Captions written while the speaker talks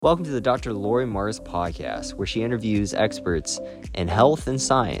Welcome to the Dr. Lori Mars podcast, where she interviews experts in health and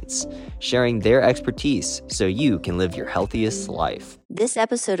science, sharing their expertise so you can live your healthiest life. This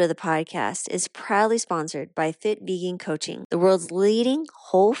episode of the podcast is proudly sponsored by Fit Vegan Coaching, the world's leading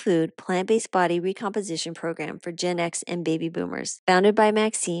whole food, plant-based body recomposition program for Gen X and baby boomers. Founded by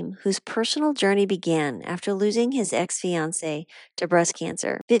Maxime, whose personal journey began after losing his ex-fiancée to breast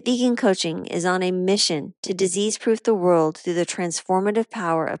cancer, Fit Vegan Coaching is on a mission to disease-proof the world through the transformative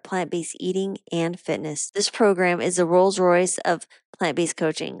power of plant-based eating and fitness. This program is the Rolls-Royce of plant-based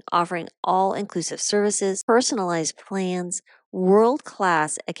coaching, offering all-inclusive services, personalized plans,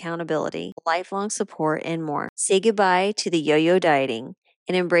 world-class accountability, lifelong support, and more. Say goodbye to the yo-yo dieting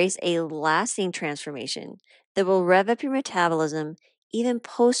and embrace a lasting transformation that will rev up your metabolism even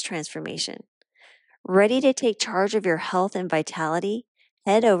post-transformation. Ready to take charge of your health and vitality?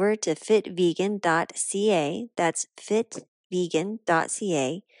 Head over to fitvegan.ca, that's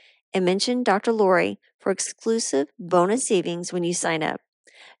fitvegan.ca, and mention Dr. Lori for exclusive bonus savings when you sign up.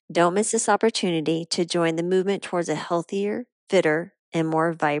 Don't miss this opportunity to join the movement towards a healthier, fitter, and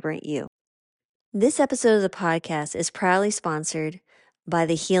more vibrant you. This episode of the podcast is proudly sponsored by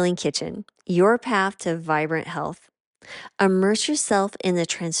The Healing Kitchen, your path to vibrant health. Immerse yourself in the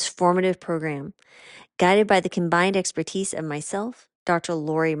transformative program, guided by the combined expertise of myself, Dr.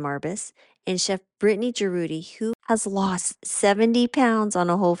 Lori Marbus, and Chef Brittany Giroudi, who has lost 70 pounds on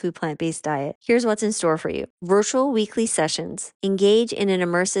a whole food plant-based diet. Here's what's in store for you. Virtual weekly sessions. Engage in an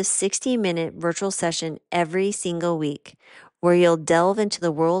immersive 60-minute virtual session every single week, where you'll delve into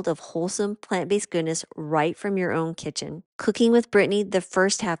the world of wholesome plant-based goodness right from your own kitchen. Cooking with Brittany the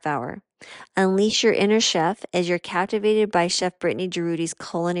first half hour. Unleash your inner chef as you're captivated by Chef Brittany Giroudi's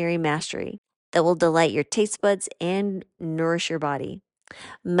culinary mastery that will delight your taste buds and nourish your body.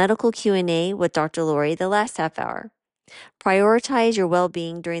 Medical Q&A with Dr. Lori the last half hour. Prioritize your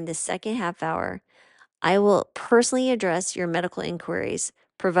well-being during the second half hour. I will personally address your medical inquiries,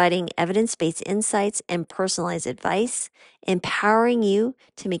 providing evidence-based insights and personalized advice, empowering you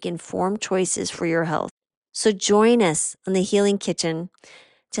to make informed choices for your health. So join us on the Healing Kitchen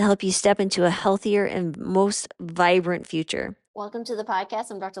to help you step into a healthier and most vibrant future. Welcome to the podcast.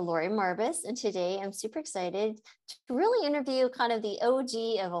 I'm Dr. Lori Marbus, and today I'm super excited to really interview kind of the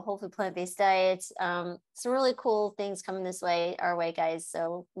OG of a whole food plant-based diet. Some really cool things coming our way, guys.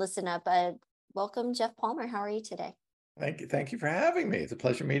 So listen up. Welcome, Jeff Palmer. How are you today? Thank you for having me. It's a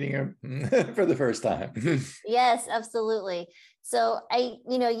pleasure meeting you for the first time. Yes, absolutely. So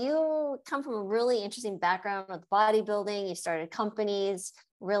you come from a really interesting background with bodybuilding. You started companies.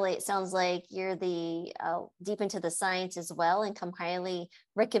 Really, it sounds like you're deep into the science as well, and come highly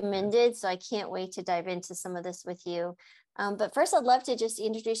recommended. So I can't wait to dive into some of this with you. But first, I'd love to just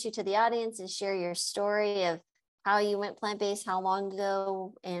introduce you to the audience and share your story of how you went plant-based, how long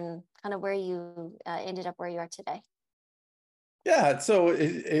ago, and kind of where you ended up where you are today. Yeah, so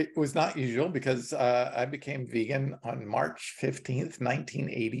it was not usual because I became vegan on March 15th,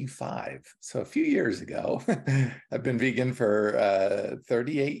 1985. So a few years ago. I've been vegan for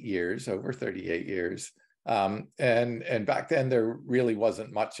 38 years, over 38 years. And back then there really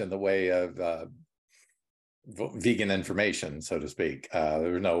wasn't much in the way of vegan information, so to speak.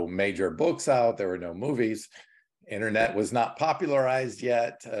 There were no major books out, there were no movies. Internet was not popularized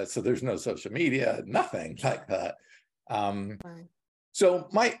yet, so there's no social media, nothing like that. So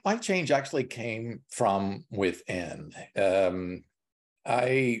my change actually came from within.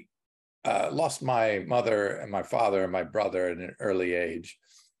 I lost my mother and my father and my brother at an early age,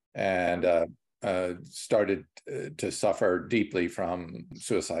 and started to suffer deeply from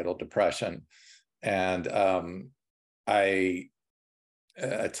suicidal depression. And I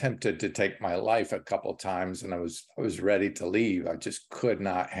attempted to take my life a couple times, and I was ready to leave. I just could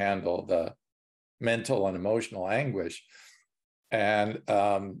not handle the mental and emotional anguish. And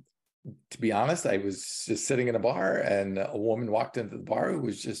to be honest, I was just sitting in a bar, and a woman walked into the bar who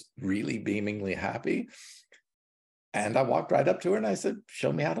was just really beamingly happy. And I walked right up to her and I said,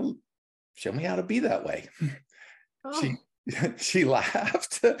 show me how to be that way. Oh. She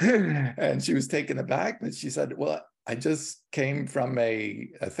laughed and she was taken aback, but she said, well, I just came from a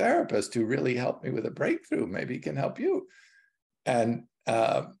therapist who really helped me with a breakthrough. Maybe he can help you. And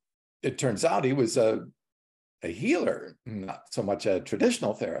it turns out he was a healer, not so much a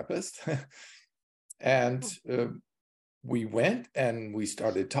traditional therapist. And we went and we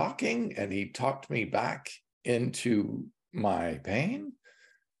started talking, and he talked me back into my pain,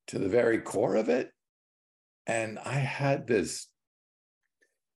 to the very core of it. And I had this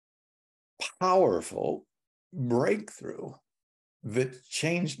powerful breakthrough that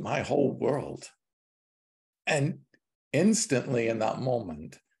changed my whole world. And instantly in that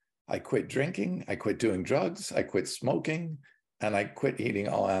moment, I quit drinking, I quit doing drugs, I quit smoking, and I quit eating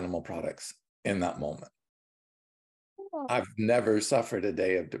all animal products in that moment. I've never suffered a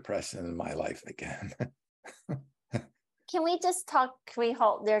day of depression in my life again. Can we just talk? Can we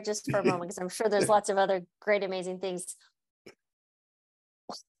halt there just for a moment? Because I'm sure there's lots of other great, amazing things.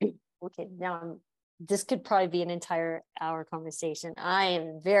 Okay, now this could probably be an entire hour conversation. I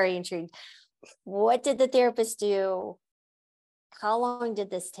am very intrigued. What did the therapist do? How long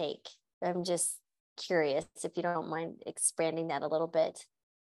did this take? I'm just curious if you don't mind expanding that a little bit.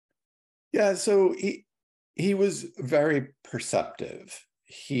 Yeah, so he was very perceptive.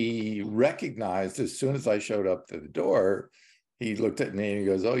 He recognized as soon as I showed up to the door, he looked at me and he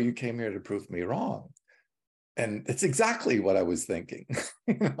goes, "Oh, you came here to prove me wrong." And it's exactly what I was thinking.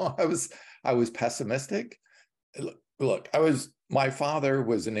 I was pessimistic. Look, my father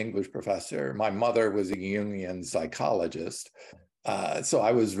was an English professor. My mother was a Jungian psychologist. So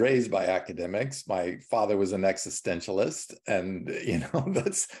I was raised by academics. My father was an existentialist, and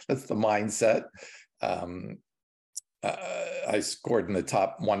that's the mindset. I scored in the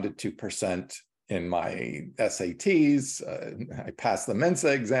top 1% to 2% in my SATs. I passed the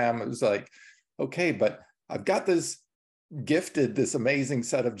Mensa exam. It was like, okay, but I've got this amazing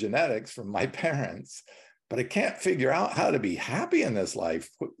set of genetics from my parents, but I can't figure out how to be happy in this life.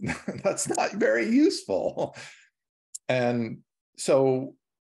 That's not very useful. And so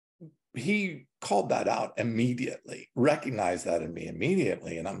he called that out immediately, recognized that in me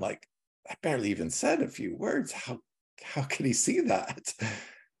immediately. And I'm like, I barely even said a few words. How could he see that?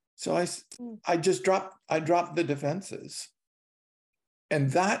 So I dropped the defenses. And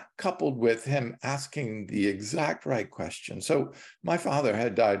that, coupled with him asking the exact right question. So my father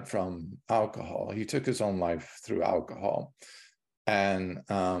had died from alcohol. He took his own life through alcohol. And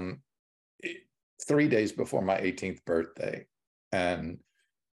 3 days before my 18th birthday. And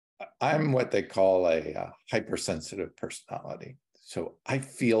I'm what they call a hypersensitive personality. So I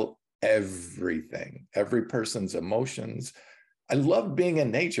feel everything, every person's emotions. I love being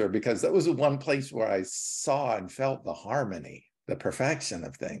in nature because that was the one place where I saw and felt the harmony, the perfection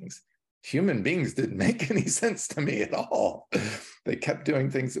of things. Human beings didn't make any sense to me at all. They kept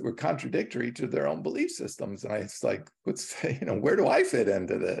doing things that were contradictory to their own belief systems. And I was like, where do I fit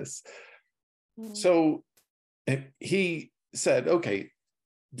into this? Mm-hmm. So he said, okay,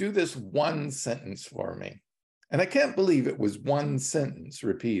 do this one sentence for me. And I can't believe it was one sentence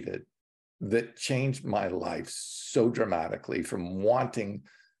repeated that changed my life so dramatically, from wanting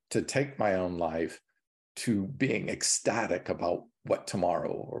to take my own life to being ecstatic about what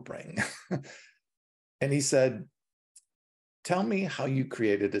tomorrow will bring. And he said, tell me how you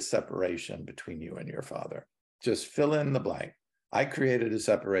created a separation between you and your father. Just fill in the blank. I created a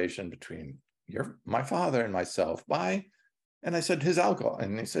separation between my father and myself by, and I said, his alcohol.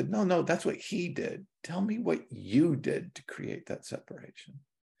 And he said, no, that's what he did. Tell me what you did to create that separation.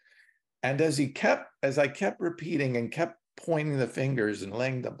 And as I kept repeating and kept pointing the fingers and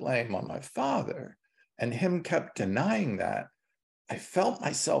laying the blame on my father, and him kept denying that, I felt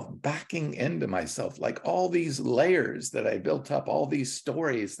myself backing into myself, like all these layers that I built up, all these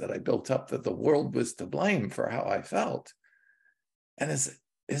stories that I built up, that the world was to blame for how I felt. And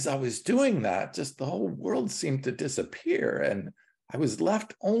as I was doing that, just the whole world seemed to disappear. And I was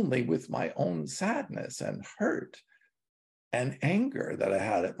left only with my own sadness and hurt and anger that I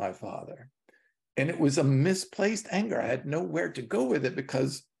had at my father. And it was a misplaced anger. I had nowhere to go with it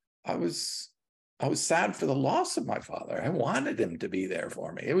because I was sad for the loss of my father. I wanted him to be there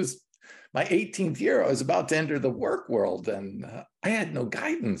for me. It was my 18th year. I was about to enter the work world, and I had no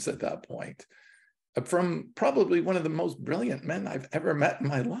guidance at that point from probably one of the most brilliant men I've ever met in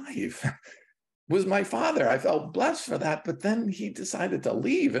my life. Was my father. I felt blessed for that, but then he decided to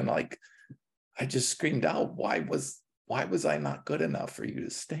leave, and I just screamed out, why was I not good enough for you to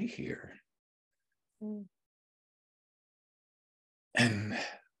stay here? Mm. And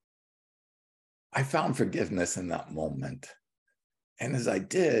I found forgiveness in that moment. And as I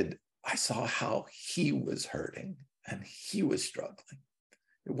did, I saw how he was hurting and he was struggling.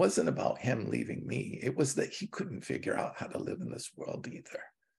 It wasn't about him leaving me. It was that he couldn't figure out how to live in this world either.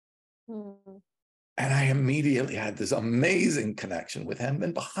 Mm. And I immediately had this amazing connection with him.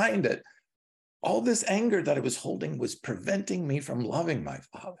 And behind it, all this anger that I was holding was preventing me from loving my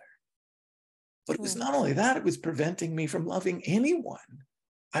father. But it was not only that, it was preventing me from loving anyone.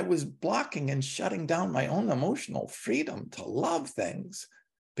 I was blocking and shutting down my own emotional freedom to love things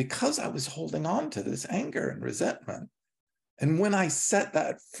because I was holding on to this anger and resentment. And when I set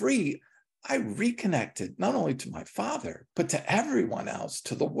that free, I reconnected not only to my father, but to everyone else,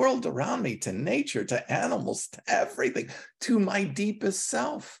 to the world around me, to nature, to animals, to everything, to my deepest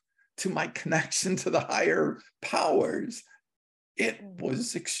self. to my connection to the higher powers, it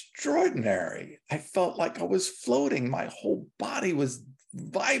was extraordinary. I felt like I was floating. My whole body was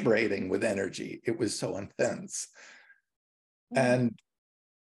vibrating with energy. It was so intense. And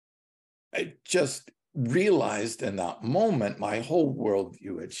I just realized in that moment, my whole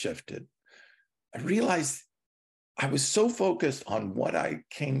worldview had shifted. I realized I was so focused on what I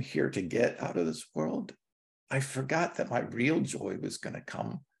came here to get out of this world, I forgot that my real joy was going to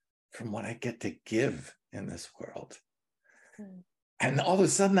come from what I get to give in this world. And all of a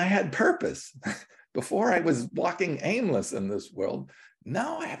sudden I had purpose. Before I was walking aimless in this world.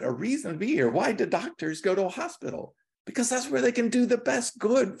 Now I had a reason to be here. Why do doctors go to a hospital? Because that's where they can do the best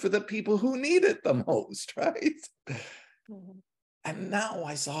good for the people who need it the most, right? And now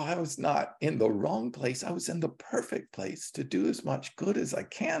I saw I was not in the wrong place. I was in the perfect place to do as much good as I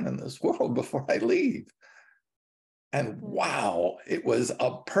can in this world before I leave. And wow, it was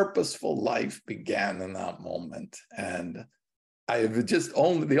a purposeful life began in that moment. And I've just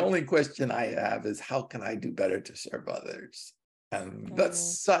the only question I have is, how can I do better to serve others? And that's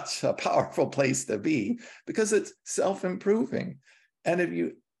such a powerful place to be, because it's self-improving. And if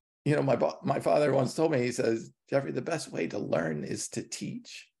you know, my father once told me, he says, Jeffrey, the best way to learn is to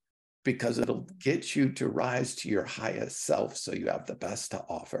teach, because it'll get you to rise to your highest self so you have the best to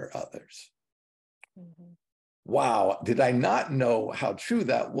offer others. Wow, did I not know how true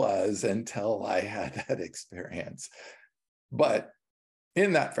that was until I had that experience. But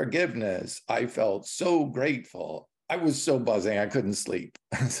in that forgiveness, I felt so grateful. I was so buzzing, I couldn't sleep.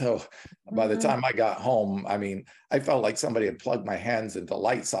 So by the time I got home, I mean, I felt like somebody had plugged my hands into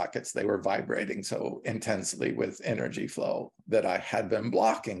light sockets. They were vibrating so intensely with energy flow that I had been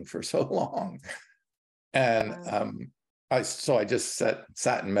blocking for so long. And I just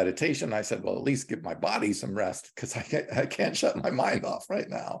sat in meditation. I said, well, at least give my body some rest, because I can't shut my mind off right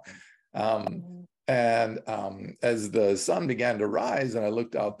now. As the sun began to rise and I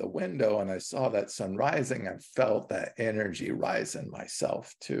looked out the window and I saw that sun rising, I felt that energy rise in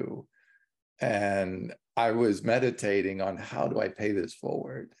myself too. And I was meditating on, how do I pay this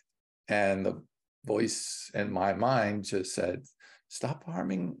forward? And the voice in my mind just said, stop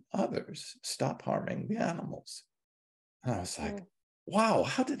harming others, stop harming the animals. And I was like, wow,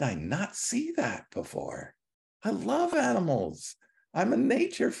 how did I not see that before? I love animals. I'm a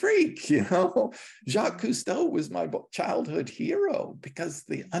nature freak, you know. Jacques Cousteau was my childhood hero, because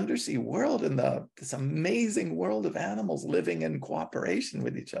the undersea world and this amazing world of animals living in cooperation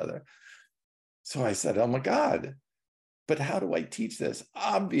with each other. So I said, oh my God, but how do I teach this?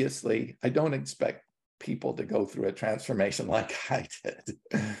 Obviously, I don't expect people to go through a transformation like I did.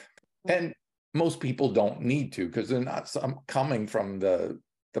 And most people don't need to, because they're not coming from the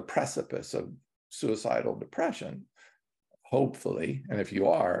precipice of suicidal depression. Hopefully, and if you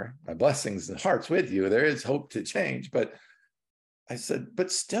are, my blessings and hearts with you, there is hope to change. But I said,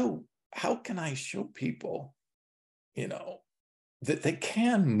 but still, how can I show people, you know, that they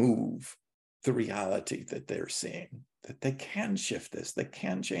can move the reality that they're seeing, that they can shift this, they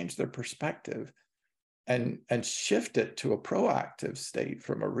can change their perspective and shift it to a proactive state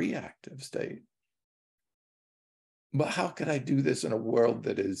from a reactive state. But how could I do this in a world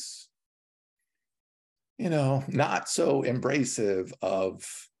that is, you know, not so embracive of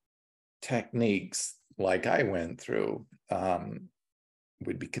techniques like I went through,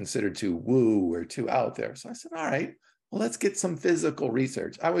 would be considered too woo or too out there. So I said, all right, well, let's get some physical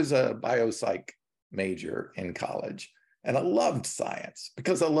research. I was a biopsych major in college, and I loved science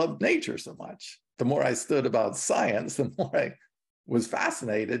because I loved nature so much. The more I stood about science, the more I was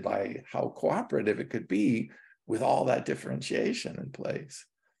fascinated by how cooperative it could be with all that differentiation in place.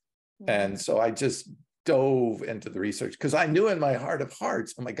 And so I just dove into the research, because I knew in my heart of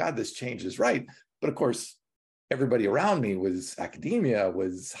hearts, oh my God, this change is right. But of course, everybody around me was academia,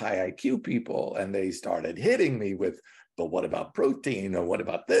 was high IQ people, and they started hitting me with, but what about protein? Or what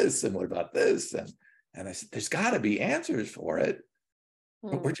about this? And what about this? And I said, there's got to be answers for it,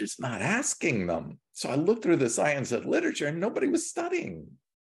 but we're just not asking them. So I looked through the science and literature, and nobody was studying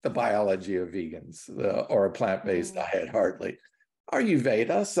the biology of vegans or a plant-based diet, hardly.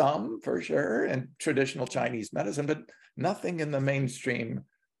 Ayurveda, some for sure, and traditional Chinese medicine, but nothing in the mainstream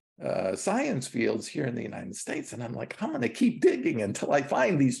science fields here in the United States. And I'm like, I'm going to keep digging until I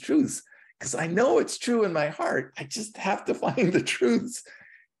find these truths, because I know it's true in my heart. I just have to find the truths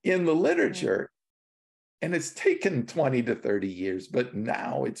in the literature. And it's taken 20 to 30 years, but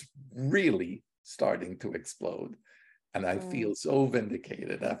now it's really starting to explode. And I feel so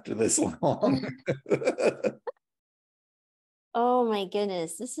vindicated after this long. Oh my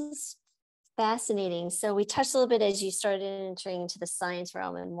goodness. This is fascinating. So we touched a little bit as you started entering into the science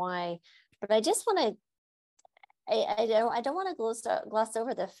realm and why, but I just want to, I don't want to gloss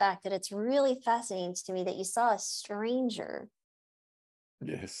over the fact that it's really fascinating to me that you saw a stranger.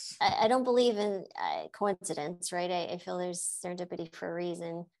 Yes. I don't believe in coincidence, right? I feel there's serendipity for a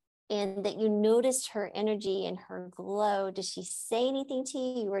reason. And that you noticed her energy and her glow. Did she say anything to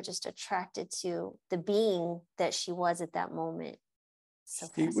you? You were just attracted to the being that she was at that moment. So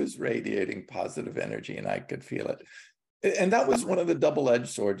She was radiating positive energy and I could feel it. And that was one of the double-edged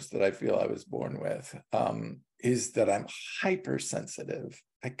swords that I feel I was born with, is that I'm hypersensitive.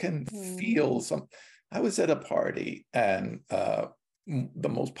 I can feel some. I was at a party and the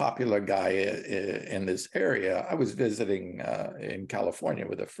most popular guy in this area, I was visiting in California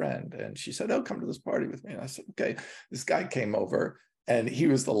with a friend, and she said, "Oh, come to this party with me." And I said, "Okay." This guy came over, and he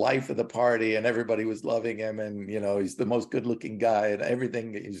was the life of the party, and everybody was loving him. And, you know, he's the most good-looking guy and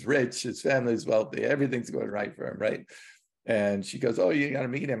everything. He's rich, his family's wealthy, everything's going right for him, right? And she goes, "Oh, you got to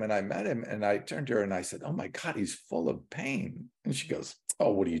meet him." And I met him, and I turned to her and I said, "Oh my God, he's full of pain." And she goes,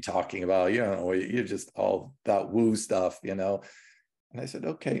 "Oh, what are you talking about? You know, you're just all that woo stuff, you know." And I said,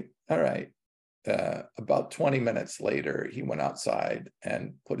 "Okay, all right." About 20 minutes later, he went outside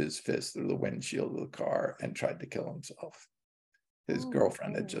and put his fist through the windshield of the car and tried to kill himself. His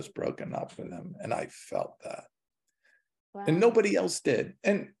girlfriend had just broken up with him, and I felt that. Wow. And nobody else did.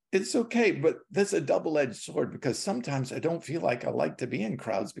 And it's okay, but there's a double-edged sword, because sometimes I don't feel like I like to be in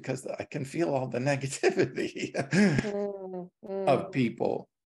crowds because I can feel all the negativity of people.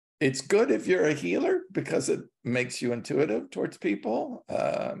 It's good if you're a healer because it makes you intuitive towards people.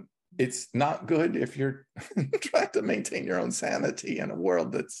 It's not good if you're trying to maintain your own sanity in a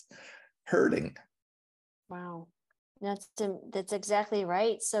world that's hurting. Wow. That's exactly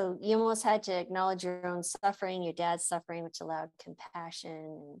right. So you almost had to acknowledge your own suffering, your dad's suffering, which allowed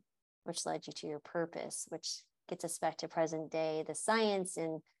compassion, which led you to your purpose, which gets us back to present day, the science.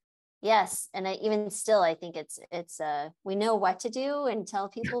 And yes, and even still, I think it's we know what to do and tell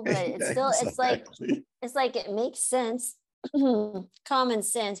people, but it's still exactly. it's like it makes sense, common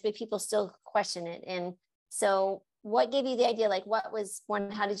sense, but people still question it. And so what gave you the idea? Like, what was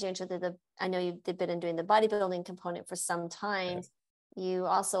one? How did you enter I know you've been doing the bodybuilding component for some time. Yes. You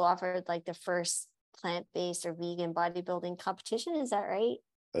also offered like the first plant-based or vegan bodybuilding competition. Is that right?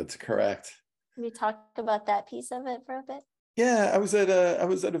 That's correct. Can you talk about that piece of it for a bit? Yeah, I was at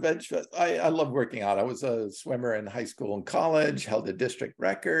a veg fest. I love working out. I was a swimmer in high school and college, held a district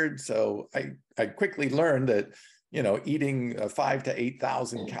record. So I quickly learned that, you know, eating 5,000 to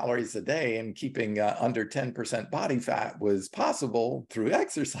 8,000 calories a day and keeping under 10% body fat was possible through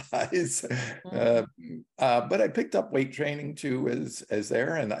exercise. But I picked up weight training too as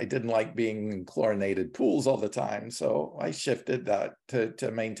there, and I didn't like being in chlorinated pools all the time. So I shifted that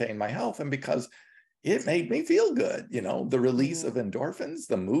to maintain my health. And because it made me feel good, you know, the release of endorphins,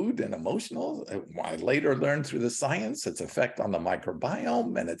 the mood and emotional. I later learned through the science, its effect on the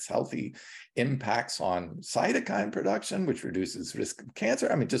microbiome and its healthy impacts on cytokine production, which reduces risk of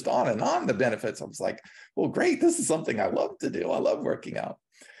cancer. I mean, just on and on the benefits. I was like, well, great, this is something I love to do. I love working out.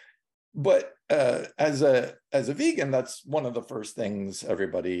 But as a vegan, that's one of the first things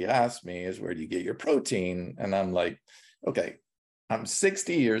everybody asks me is, where do you get your protein? And I'm like, okay, I'm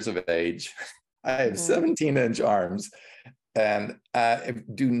 60 years of age. I have 17-inch arms and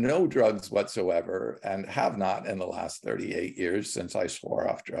do no drugs whatsoever, and have not in the last 38 years since I swore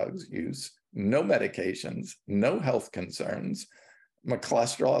off drugs use. No medications, no health concerns. My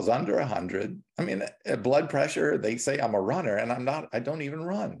cholesterol is under 100. I mean, blood pressure, they say I'm a runner, and I'm not. I don't even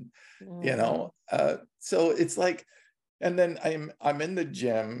run, you know? So it's like, and then I'm in the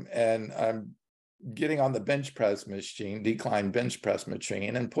gym and I'm getting on the bench press machine, decline bench press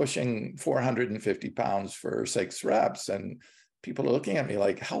machine, and pushing 450 pounds for 6 reps. And people are looking at me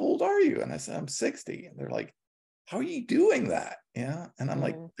like, how old are you? And I said, I'm 60. And they're like, how are you doing that? Yeah. And I'm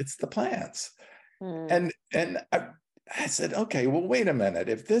like, it's the plants. And I said, okay, well, wait a minute.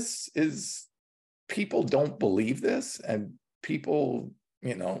 If this is, people don't believe this, and people,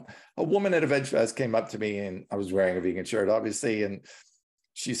 you know, a woman at a veg fest came up to me, and I was wearing a vegan shirt, obviously, and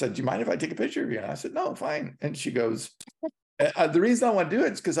she said, do you mind if I take a picture of you? And I said, no, fine. And she goes, the reason I want to do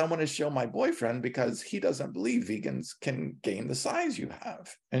it is because I want to show my boyfriend, because he doesn't believe vegans can gain the size you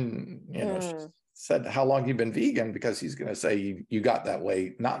have. And, you know, she said, how long have you been vegan? Because he's going to say you got that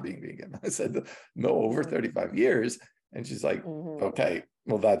way not being vegan. I said, no, over 35 years. And she's like, okay,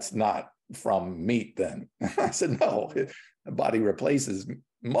 well, that's not from meat then. I said, no, the body replaces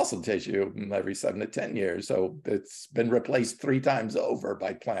muscle tissue every 7 to 10 years. So it's been replaced 3 times over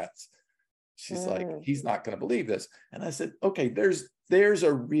by plants. She's like, he's not going to believe this. And I said, okay, there's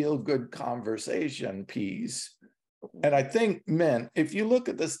a real good conversation piece. And I think men, if you look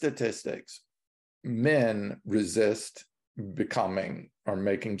at the statistics, men resist becoming or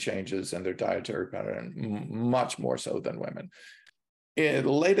making changes in their dietary pattern much more so than women. The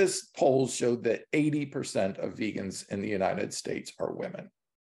latest polls showed that 80% of vegans in the United States are women.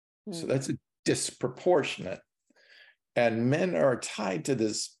 So that's a disproportionate. And men are tied to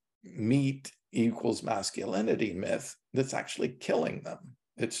this meat equals masculinity myth that's actually killing them.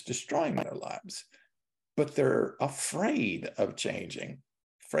 It's destroying their lives. But they're afraid of changing,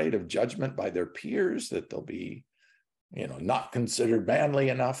 afraid of judgment by their peers, that they'll be, not considered manly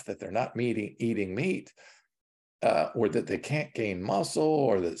enough, that they're not eating meat, or that they can't gain muscle,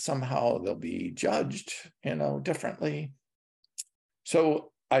 or that somehow they'll be judged, differently.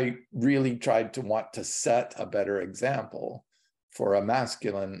 So I really tried to want to set a better example for a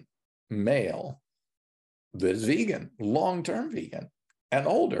masculine male that is vegan, long-term vegan, and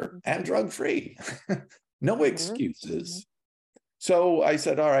older, and drug-free. No excuses. So I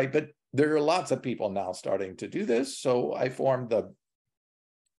said, all right, but there are lots of people now starting to do this. So I formed the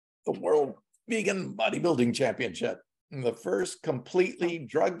World Vegan Bodybuilding Championship, the first completely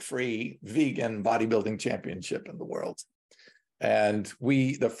drug-free vegan bodybuilding championship in the world. And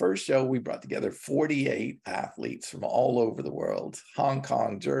the first show, we brought together 48 athletes from all over the world, Hong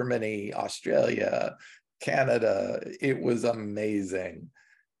Kong, Germany, Australia, Canada. It was amazing.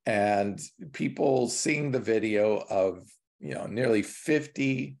 And people seeing the video of, nearly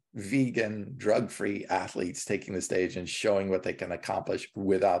 50 vegan drug-free athletes taking the stage and showing what they can accomplish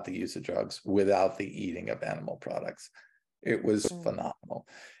without the use of drugs, without the eating of animal products. It was phenomenal.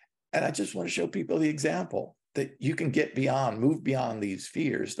 And I just want to show people the example that you can move beyond these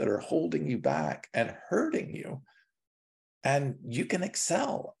fears that are holding you back and hurting you. And you can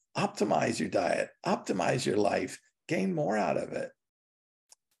excel, optimize your diet, optimize your life, gain more out of it.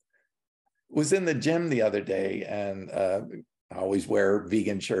 Was in the gym the other day, and I always wear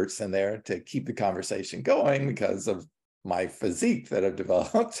vegan shirts in there to keep the conversation going because of my physique that I've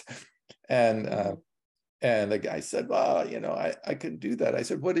developed. And the guy said, well, I could do that. I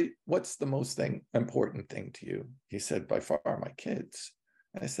said, what's the most important thing to you? He said, by far, my kids.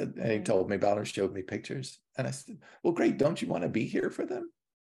 And I said, and he told me about them, showed me pictures. And I said, well, great. Don't you want to be here for them?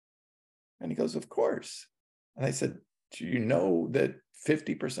 And he goes, of course. And I said, do you know that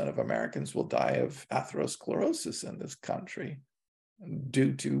 50% of Americans will die of atherosclerosis in this country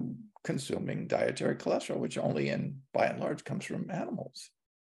due to consuming dietary cholesterol, which only by and large comes from animals?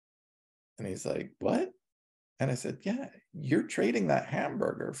 And he's like, what? And I said, yeah, you're trading that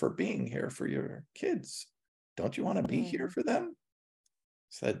hamburger for being here for your kids. Don't you want to be here for them? I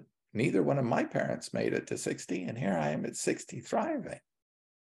said, neither one of my parents made it to 60, and here I am at 60 thriving.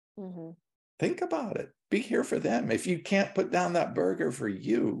 Think about it. Be here for them. If you can't put down that burger for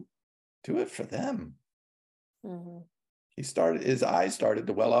you, do it for them. His eyes started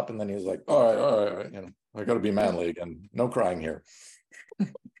to well up, and then he was like, all right, I got to be manly again. No crying here.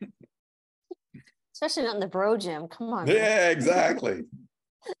 Especially not in the bro gym. Come on. Yeah, exactly.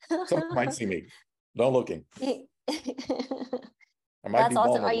 Someone might see me. No looking. I might That's be awesome.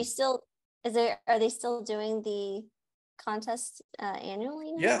 vulnerable. Are you still, are they still doing the contest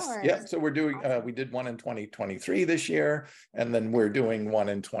annually now? Yes. Yeah. So we're doing, we did one in 2023 this year, and then we're doing one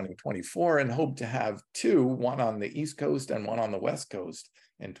in 2024 and hope to have two, one on the East Coast and one on the West Coast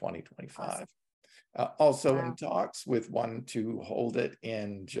in 2025. Awesome. Also in talks with one to hold it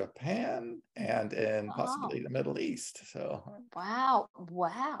in Japan and in possibly the Middle East. So wow,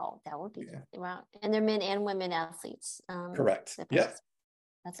 that would be wow. And they're men and women athletes. Correct. Yep.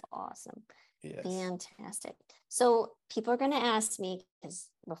 That's awesome. Yes. Fantastic. So people are going to ask me, because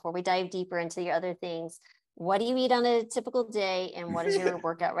before we dive deeper into your other things, what do you eat on a typical day, and what is your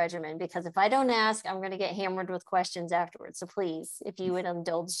workout regimen? Because if I don't ask, I'm going to get hammered with questions afterwards. So please, if you would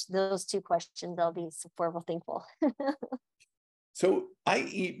indulge those two questions, I'll be forever thankful. So I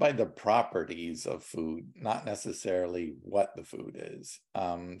eat by the properties of food, not necessarily what the food is.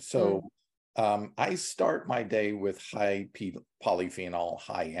 I start my day with high polyphenol,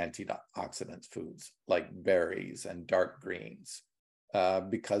 high antioxidant foods like berries and dark greens,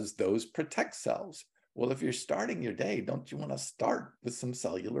 because those protect cells. Well, if you're starting your day, don't you want to start with some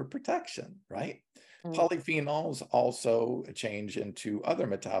cellular protection, right? Polyphenols also change into other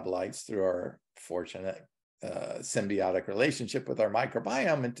metabolites through our fortunate symbiotic relationship with our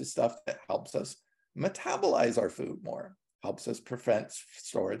microbiome into stuff that helps us metabolize our food more, helps us prevent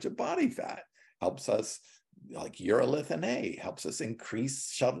storage of body fat, helps us like urolithin A helps us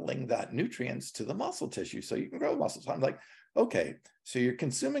increase shuttling that nutrients to the muscle tissue so you can grow muscles. So I'm like, okay, so you're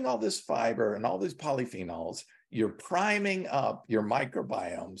consuming all this fiber and all these polyphenols, you're priming up your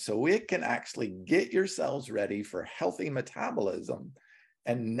microbiome so it can actually get your cells ready for healthy metabolism.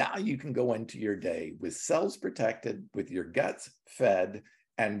 And now you can go into your day with cells protected, with your guts fed,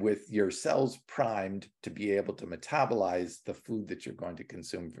 and with your cells primed to be able to metabolize the food that you're going to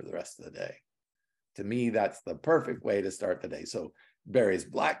consume for the rest of the day. To me, that's the perfect way to start the day. So berries,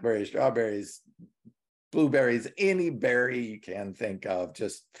 blackberries, strawberries, blueberries, any berry you can think of,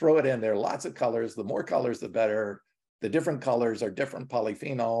 just throw it in there. Lots of colors. The more colors, the better. The different colors are different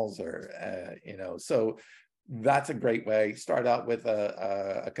polyphenols, or so that's a great way. Start out with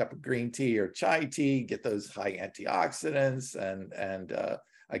a cup of green tea or chai tea. Get those high antioxidants and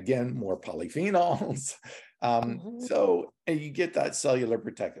again, more polyphenols. So you get that cellular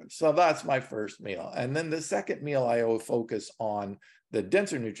protective. So that's my first meal. And then the second meal, I will focus on the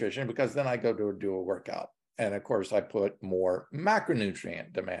denser nutrition, because then I go to do a workout. And of course, I put more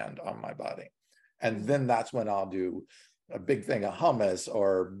macronutrient demand on my body. And then that's when I'll do a big thing of hummus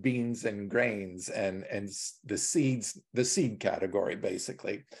or beans and grains and the seed category,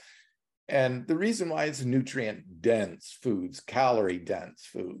 basically. And the reason why it's nutrient dense foods, calorie dense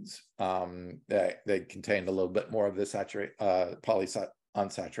foods, they contain a little bit more of the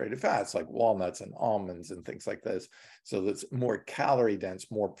unsaturated fats like walnuts and almonds and things like this. So that's more calorie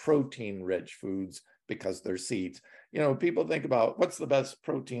dense, more protein rich foods because they're seeds. People think about what's the best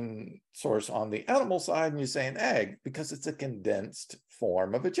protein source on the animal side, and you say an egg because it's a condensed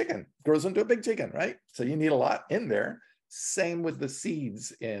form of a chicken. It grows into a big chicken, right? So you need a lot in there. Same with the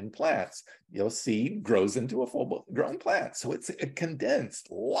seeds in plants. Seed grows into a full-grown plant. So it's a condensed,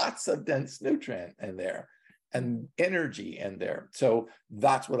 lots of dense nutrient in there and energy in there. So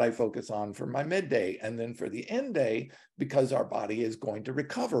that's what I focus on for my midday. And then for the end day, because our body is going to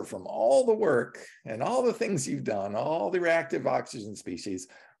recover from all the work and all the things you've done, all the reactive oxygen species,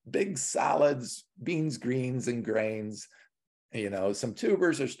 big salads, beans, greens, and grains, some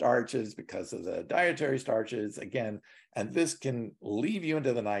tubers or starches because of the dietary starches, again, and this can leave you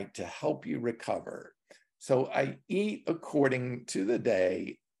into the night to help you recover. So I eat according to the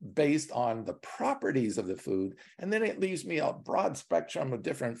day based on the properties of the food, and then it leaves me a broad spectrum of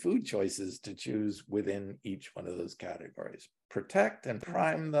different food choices to choose within each one of those categories. Protect and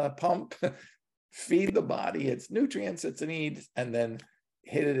prime the pump, feed the body its nutrients it needs, and then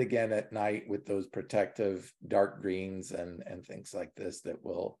hit it again at night with those protective dark greens and things like this that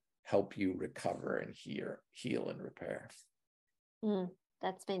will help you recover and heal and repair.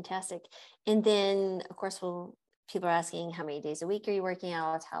 That's fantastic. And then, of course, people are asking, how many days a week are you working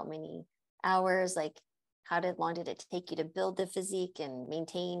out? How many hours? Like, how long did it take you to build the physique and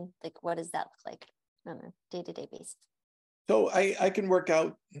maintain? Like, what does that look like on a day-to-day basis? So I can work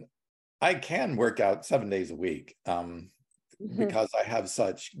out 7 days a week. Because I have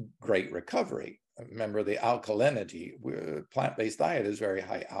such great recovery. Remember, the alkalinity, plant-based diet is very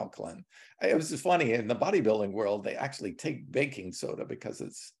high alkaline. It was just funny, in the bodybuilding world, they actually take baking soda because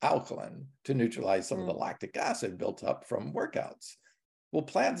it's alkaline to neutralize some of the lactic acid built up from workouts. Well,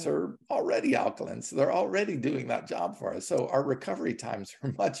 plants are already alkaline, so they're already doing that job for us. So our recovery times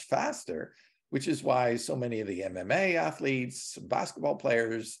are much faster, which is why so many of the MMA athletes, basketball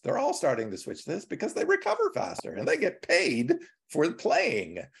players, they're all starting to switch this because they recover faster and they get paid for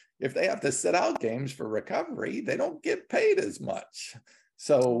playing. If they have to sit out games for recovery, they don't get paid as much.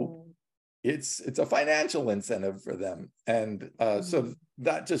 So it's a financial incentive for them. And so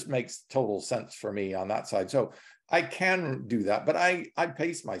that just makes total sense for me on that side. So I can do that, but I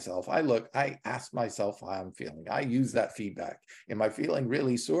pace myself. I ask myself how I'm feeling. I use that feedback. Am I feeling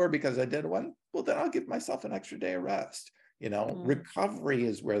really sore because I did one? Well, then I'll give myself an extra day of rest. Recovery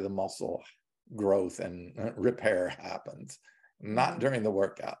is where the muscle growth and repair happens, not during the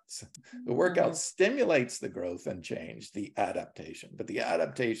workouts. The workout stimulates the growth and change, the adaptation, but the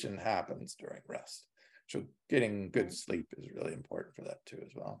adaptation happens during rest. So getting good sleep is really important for that too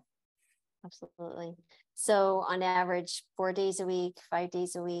as well. Absolutely. So on average, 4 days a week, 5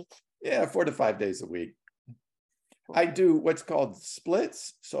 days a week? Yeah, 4 to 5 days a week. I do what's called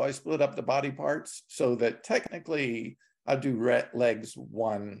splits. So I split up the body parts so that technically I do legs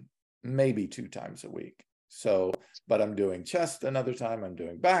 1, maybe 2 times a week. So, but I'm doing chest another time, I'm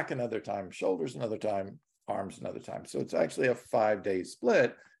doing back another time, shoulders another time, arms another time. So it's actually a 5-day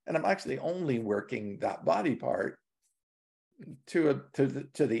split. And I'm actually only working that body part to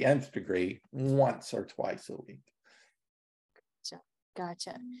the nth degree once or twice a week.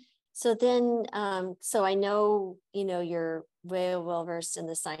 Gotcha. So then, so I know, you're way well versed in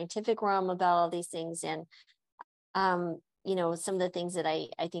the scientific realm about all these things. And, some of the things that I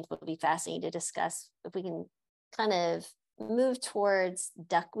think would be fascinating to discuss, if we can kind of move towards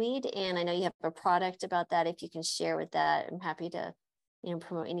duckweed. And I know you have a product about that. If you can share with that, I'm happy to,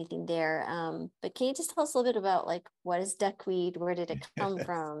 promote anything there. But can you just tell us a little bit about like, what is duckweed? Where did it come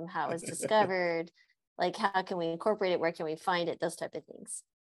from? How it was discovered? Like, how can we incorporate it? Where can we find it? Those type of things.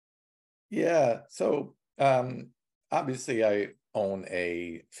 Yeah. So obviously, I own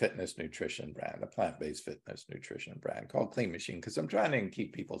a fitness nutrition brand, a plant-based fitness nutrition brand called Clean Machine, because I'm trying to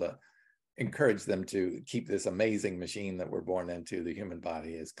keep people to encourage them to keep this amazing machine that we're born into, the human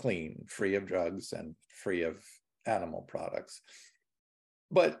body, is clean, free of drugs and free of animal products.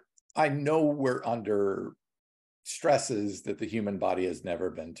 But I know we're under stresses that the human body has never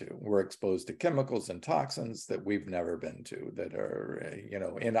been to. We're exposed to chemicals and toxins that we've never been to, that are,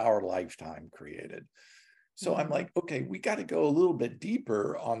 in our lifetime created. So I'm like, okay, we got to go a little bit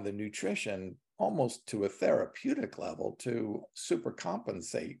deeper on the nutrition, almost to a therapeutic level, to super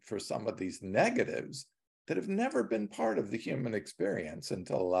compensate for some of these negatives that have never been part of the human experience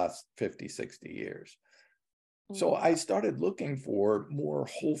until the last 50, 60 years. So I started looking for more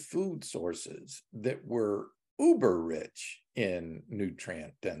whole food sources that were uber rich in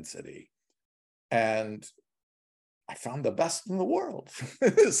nutrient density. And I found the best in the world.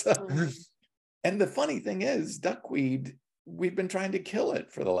 And the funny thing is, duckweed, we've been trying to kill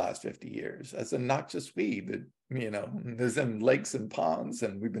it for the last 50 years as a noxious weed that, is in lakes and ponds,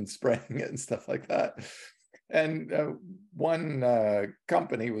 and we've been spraying it and stuff like that. And one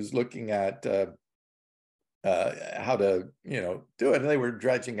company was looking at how to, do it. And they were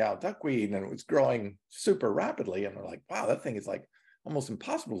dredging out duckweed, and it was growing super rapidly. And they're like, wow, that thing is like almost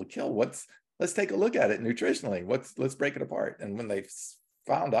impossible to kill. Let's take a look at it nutritionally. Let's break it apart. And when they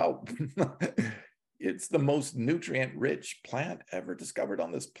found out it's the most nutrient rich plant ever discovered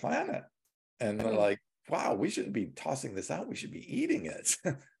on this planet. And they're like, wow, we shouldn't be tossing this out. We should be eating it.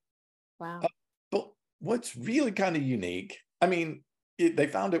 Wow. But what's really kind of unique, I mean, they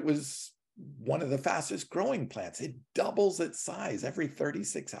found it was one of the fastest growing plants. It doubles its size every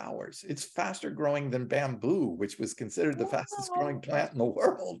 36 hours. It's faster growing than bamboo, which was considered the fastest growing plant in the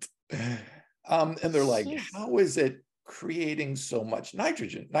world. And they're like, how is it creating so much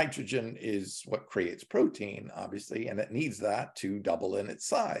nitrogen? Nitrogen is what creates protein, obviously, and it needs that to double in its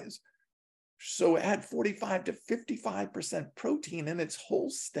size. So it had 45 to 55% protein in its whole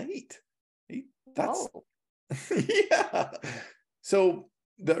state. That's, yeah. So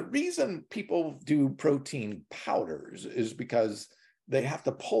the reason people do protein powders is because they have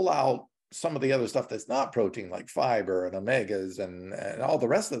to pull out some of the other stuff that's not protein, like fiber and omegas and all the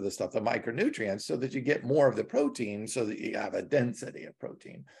rest of the stuff, the micronutrients, so that you get more of the protein, so that you have a density of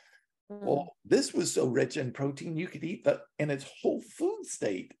protein. Well, this was so rich in protein, you could eat that in its whole food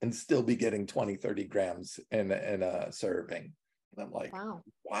state and still be getting 20, 30 grams in a serving. And I'm like,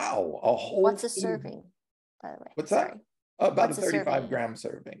 wow, a whole What's a serving, by the way? What's that? About What's a 35-gram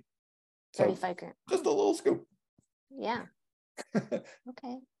serving. So 35 grams. Just a little scoop. Yeah.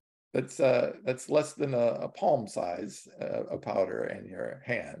 Okay. That's less than a palm size of powder in your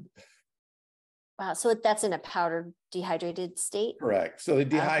hand. Wow. So that's in a powdered, dehydrated state? Correct. So they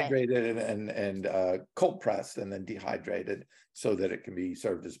dehydrated and cold pressed and then dehydrated so that it can be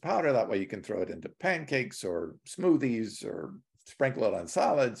served as powder. That way you can throw it into pancakes or smoothies or sprinkle it on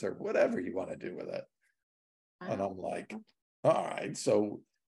salads or whatever you want to do with it. And I'm like, all right, so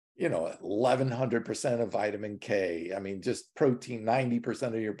 1100% of vitamin K. I mean, just protein,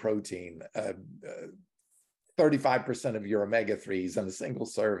 90% of your protein, 35% of your omega-3s in a single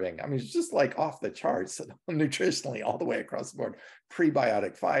serving. I mean, it's just like off the charts nutritionally all the way across the board.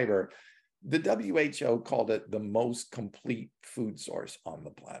 Prebiotic fiber. The WHO called it the most complete food source on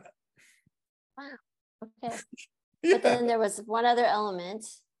the planet. Wow. Okay. Yeah. But then there was one other element,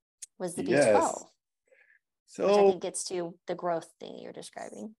 was the B12. So, which I think gets to the growth thing you're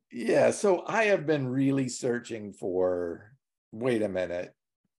describing. Yeah. So I have been really searching for, wait a minute,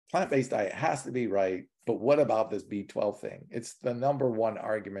 plant-based diet has to be right, but what about this B12 thing? It's the number one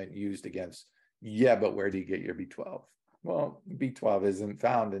argument used against, yeah, but where do you get your B12? Well, B12 isn't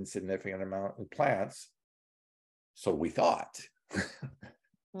found in significant amount of plants. So we thought.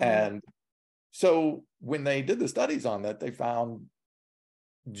 And so when they did the studies on that, they found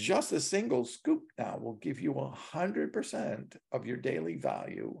just a single scoop now will give you 100% of your daily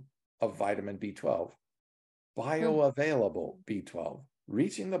value of vitamin B12, bioavailable B12,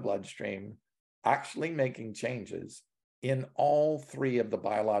 reaching the bloodstream, actually making changes in all three of the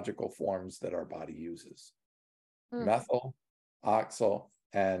biological forms that our body uses: methyl, oxal,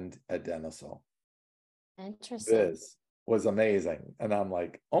 and adenosine. Interesting. This was amazing. And I'm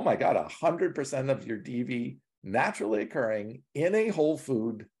like, oh my God, 100% of your DV naturally occurring in a whole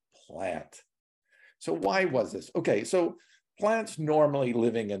food plant. So why was this? Okay, so plants normally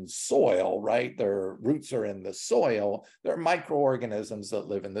living in soil, right? Their roots are in the soil. There are microorganisms that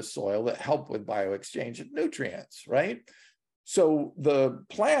live in the soil that help with bioexchange of nutrients, right? So the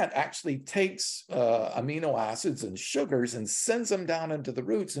plant actually takes amino acids and sugars and sends them down into the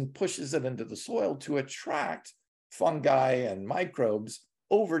roots and pushes it into the soil to attract fungi and microbes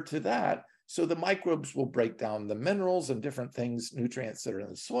over to that. So the microbes will break down the minerals and different things, nutrients that are in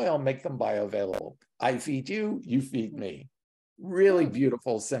the soil, make them bioavailable. I feed you, you feed me. Really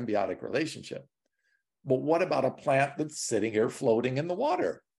beautiful symbiotic relationship. But what about a plant that's sitting here floating in the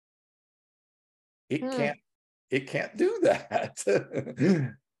water? It can't do that.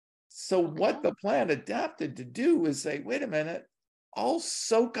 So what the plant adapted to do is say, wait a minute, I'll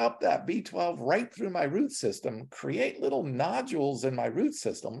soak up that B12 right through my root system, create little nodules in my root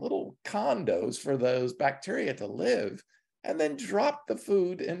system, little condos for those bacteria to live, and then drop the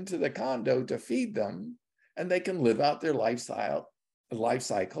food into the condo to feed them, and they can live out their life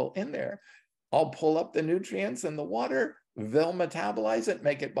cycle in there. I'll pull up the nutrients in the water, they'll metabolize it,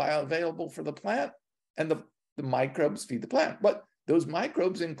 make it bioavailable for the plant, and the microbes feed the plant. But those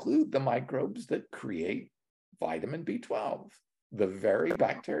microbes include the microbes that create vitamin B12, the very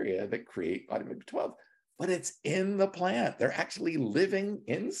bacteria that create vitamin B12. But it's in the plant. They're actually living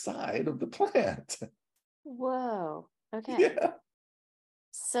inside of the plant. Whoa. Okay. Yeah.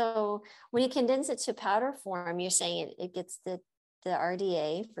 So when you condense it to powder form, you're saying it gets the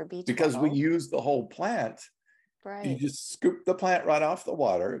RDA for B12. Because we use the whole plant. Right. You just scoop the plant right off the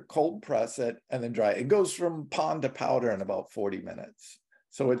water, cold press it, and then dry it. It goes from pond to powder in about 40 minutes.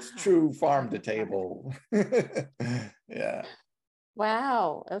 So it's true farm to table. Yeah.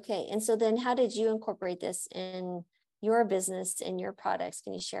 Wow. Okay. And so then how did you incorporate this in your business and your products?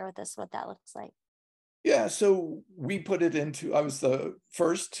 Can you share with us what that looks like? Yeah, so we put it into, I was the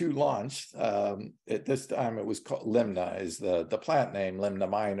first to launch. At this time, it was called Limna, is the plant name, Limna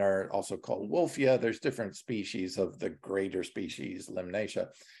minor, also called Wolffia. There's different species of the greater species, Limnaceae.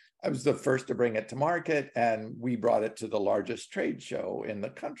 I was the first to bring it to market, and we brought it to the largest trade show in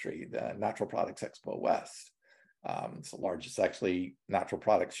the country, the Natural Products Expo West. It's the largest, actually, natural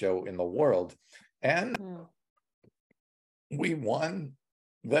products show in the world. And we won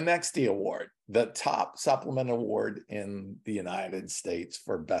the Nexty Award, the top supplement award in the United States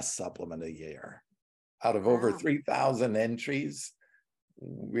for best supplement of the year. Out of over 3,000 entries,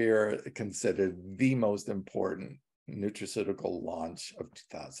 we're considered the most important nutraceutical launch of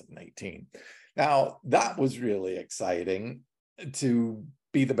 2018. Now, that was really exciting to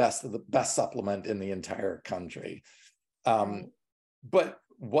be the best of the best supplement in the entire country. But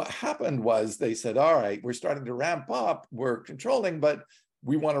what happened was they said, all right, we're starting to ramp up, we're controlling, but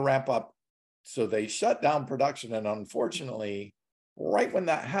we want to ramp up. So they shut down production. And unfortunately, right when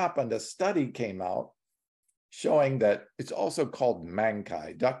that happened, a study came out showing that it's also called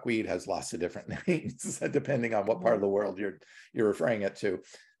Mankai. Duckweed has lots of different names, depending on what part of the world you're referring it to.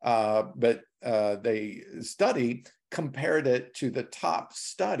 But they compared it to the top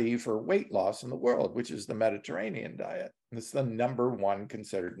study for weight loss in the world, which is the Mediterranean diet. It's the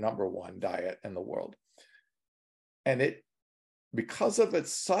considered number one diet in the world. And because of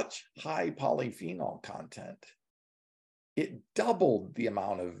its such high polyphenol content, it doubled the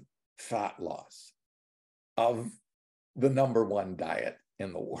amount of fat loss of the number one diet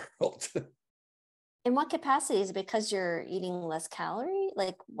in the world. In what capacity? Is it because you're eating less calorie?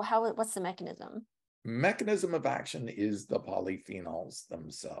 Like what's the mechanism? Mechanism of action is the polyphenols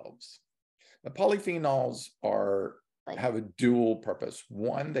themselves. The polyphenols have a dual purpose.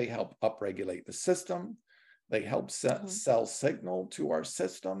 One, they help upregulate the system. They help cell signal to our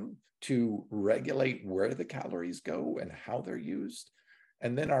system to regulate where the calories go and how they're used.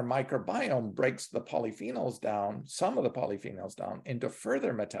 And then our microbiome breaks the polyphenols down, some of the polyphenols down, into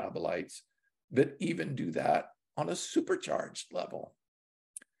further metabolites that even do that on a supercharged level.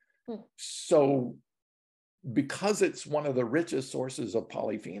 So because it's one of the richest sources of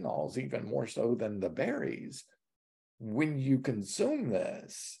polyphenols, even more so than the berries, when you consume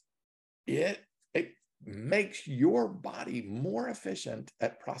this, it makes your body more efficient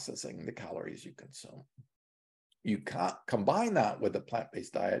at processing the calories you consume. You can't combine that with a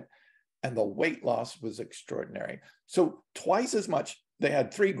plant-based diet, and the weight loss was extraordinary. So twice as much, they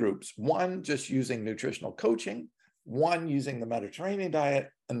had three groups, one just using nutritional coaching, one using the Mediterranean diet,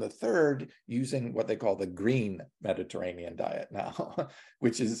 and the third using what they call the green Mediterranean diet now,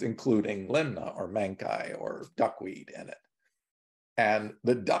 which is including Limna or Mankai or duckweed in it. And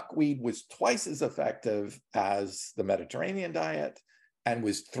the duckweed was twice as effective as the Mediterranean diet and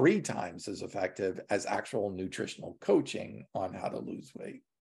was 3 times as effective as actual nutritional coaching on how to lose weight.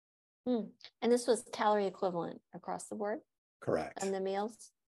 And this was calorie equivalent across the board? Correct. On the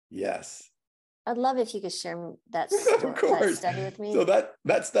meals? Yes. I'd love if you could share that story, Of course. that study with me. So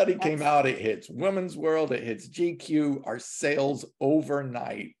that study came out. It hits Women's World. It hits GQ. Our sales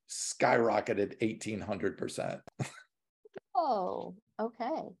overnight skyrocketed 1,800%. Oh,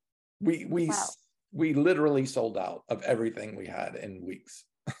 okay. We literally sold out of everything we had in weeks.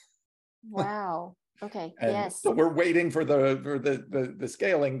 Wow. Okay. And yes. so we're waiting for the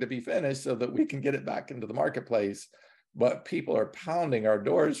scaling to be finished so that we can get it back into the marketplace. But people are pounding our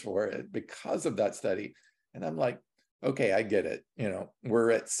doors for it because of that study. And I'm like, okay, I get it. You know,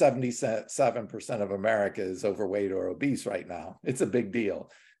 we're at 77% of America is overweight or obese right now. It's a big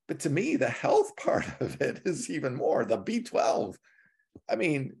deal. But to me, the health part of it is even more. The B12. I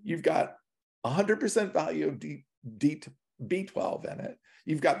mean, you've got 100% value of B12 in it.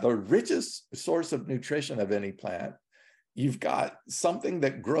 You've got the richest source of nutrition of any plant. You've got something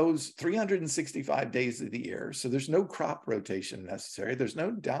that grows 365 days of the year. So there's no crop rotation necessary. There's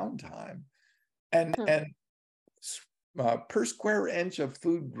no downtime. And per square inch of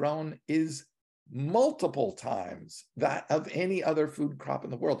food grown is multiple times that of any other food crop in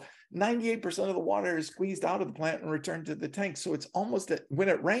the world. 98% of the water is squeezed out of the plant and returned to the tank. So it's almost, when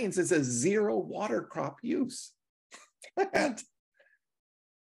it rains, it's a 0 water crop use plant.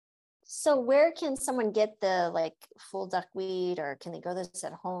 So where can someone get the full duckweed, or can they grow this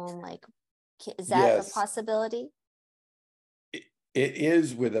at home? Is that a possibility? It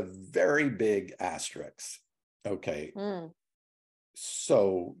is, with a very big asterisk. Okay.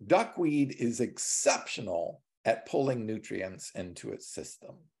 So duckweed is exceptional at pulling nutrients into its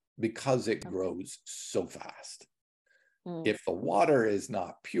system because it grows so fast. If the water is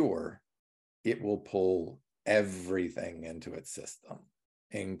not pure, it will pull everything into its system,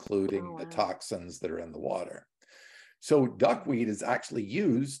 including the toxins that are in the water. So duckweed is actually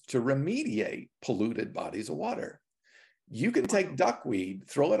used to remediate polluted bodies of water. You can take duckweed,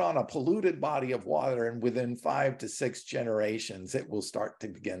 throw it on a polluted body of water, and within 5 to 6 generations, it will start to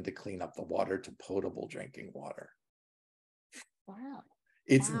begin to clean up the water to potable drinking water. Wow.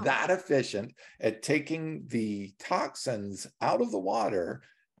 It's that efficient at taking the toxins out of the water,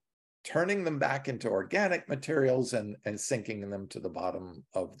 turning them back into organic materials, and sinking them to the bottom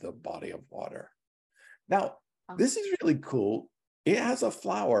of the body of water. Now, this is really cool. It has a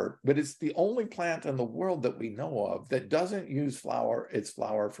flower, but it's the only plant in the world that we know of that doesn't use its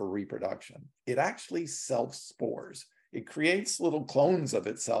flower for reproduction. It actually self-spores. It creates little clones of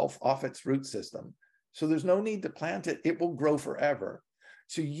itself off its root system. So there's no need to plant it. It will grow forever.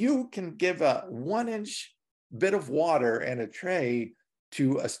 So you can give a 1-inch bit of water in a tray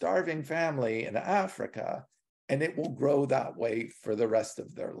to a starving family in Africa, and it will grow that way for the rest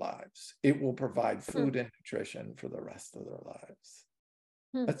of their lives. It will provide food and nutrition for the rest of their lives.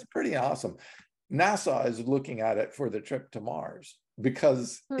 That's pretty awesome. NASA is looking at it for the trip to Mars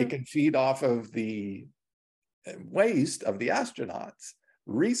because it can feed off of the waste of the astronauts,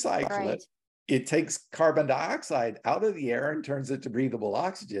 recycle it. It takes carbon dioxide out of the air and turns it to breathable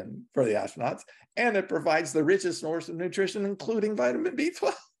oxygen for the astronauts, and it provides the richest source of nutrition, including vitamin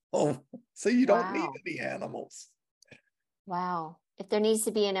B12. So you don't need any animals. Wow. If there needs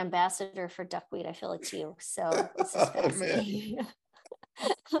to be an ambassador for duckweed, I feel it's you. So this is fascinating.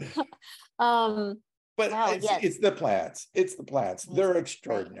 But it's the plants. It's the plants. They're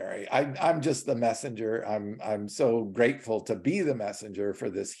extraordinary. I'm just the messenger. I'm so grateful to be the messenger for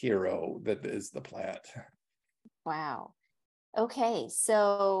this hero that is the plant. Wow. Okay.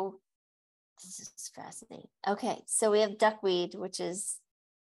 So this is fascinating. Okay. So we have duckweed, which is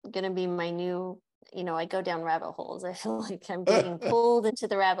going to be my new, I go down rabbit holes. I feel like I'm being pulled into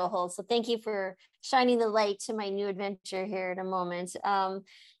the rabbit hole. So thank you for shining the light to my new adventure here in a moment.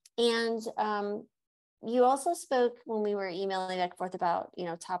 You also spoke when we were emailing back and forth about,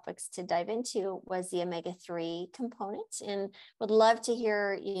 topics to dive into was the omega-3 component, and would love to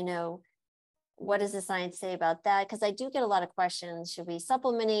hear, what does the science say about that? Because I do get a lot of questions. Should we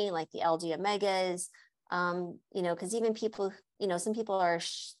supplementing like the algae omegas? Because even people, some people are,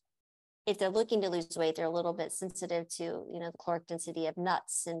 if they're looking to lose weight, they're a little bit sensitive to, the caloric density of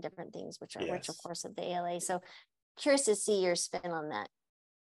nuts and different things, which are rich, of course, of the ALA. So curious to see your spin on that.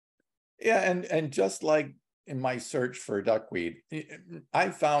 Yeah, and just like in my search for duckweed, I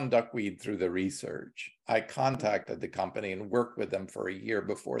found duckweed through the research. I contacted the company and worked with them for a year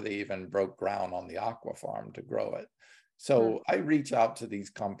before they even broke ground on the aqua farm to grow it. So I reach out to these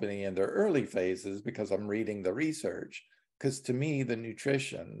companies in their early phases because I'm reading the research. because to me, the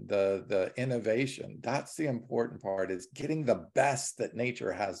nutrition, the innovation, that's the important part, is getting the best that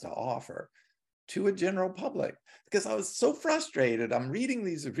nature has to offer to a general public. Because I was so frustrated. I'm reading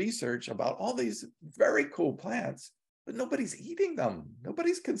these research about all these very cool plants, but nobody's eating them.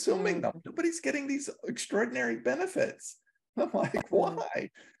 Nobody's consuming them. Nobody's getting these extraordinary benefits. I'm like, why?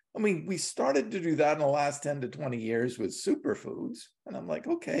 I mean, we started to do that in the last 10 to 20 years with superfoods. And I'm like,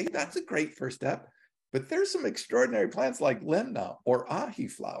 okay, that's a great first step. But there's some extraordinary plants like lemna or ahi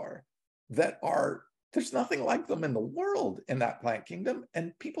flower that are, there's nothing like them in the world in that plant kingdom,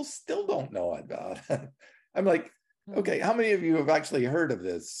 and people still don't know about it. I'm like, okay, how many of you have actually heard of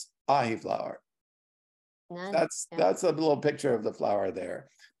this ahi flower? None. That's a little picture of the flower there.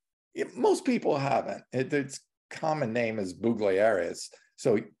 Most people haven't. Its common name is Bugleriaris,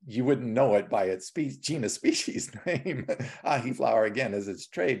 so you wouldn't know it by its genus species name. Ahi flower, again, is its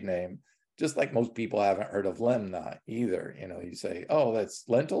trade name. Just like most people haven't heard of lemna either. You know, you say, "Oh, that's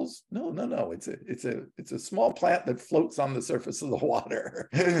lentils." No. It's a small plant that floats on the surface of the water.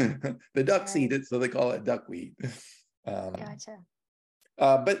 The ducks eat it, so they call it duckweed. Gotcha.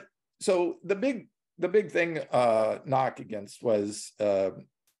 But so the big thing knock against was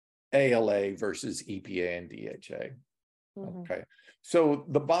ALA versus EPA and DHA. Okay, so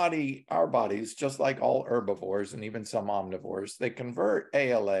the body, our bodies, just like all herbivores and even some omnivores, they convert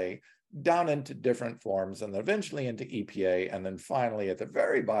ALA down into different forms and eventually into EPA, and then finally at the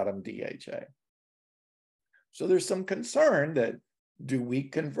very bottom, DHA. So there's some concern that, do we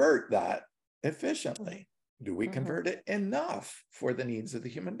convert that efficiently? Do we convert it enough for the needs of the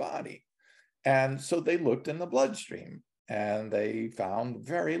human body? And so they looked in the bloodstream and they found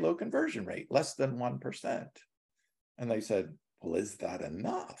very low conversion rate, less than 1%. And they said, well, is that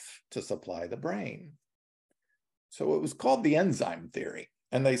enough to supply the brain? So it was called the enzyme theory.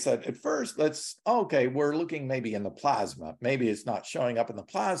 And they said, at first, okay, we're looking maybe in the plasma. Maybe it's not showing up in the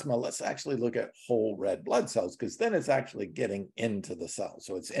plasma. Let's actually look at whole red blood cells, because then it's actually getting into the cell.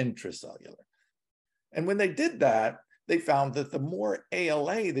 So it's intracellular. And when they did that, they found that the more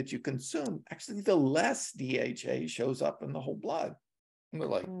ALA that you consume, actually the less DHA shows up in the whole blood. And they're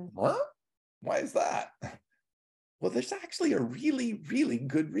like, what? Why is that? Well, there's actually a really, really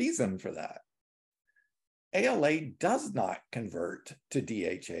good reason for that. ALA does not convert to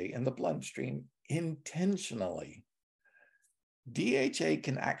DHA in the bloodstream intentionally. DHA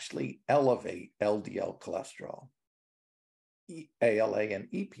can actually elevate LDL cholesterol. ALA and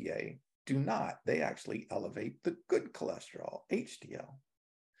EPA do not. They actually elevate the good cholesterol, HDL.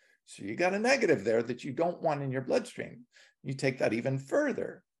 So you got a negative there that you don't want in your bloodstream. You take that even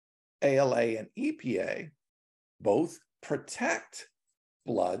further. ALA and EPA both protect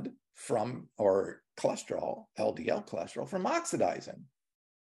blood from, or cholesterol, LDL cholesterol, from oxidizing.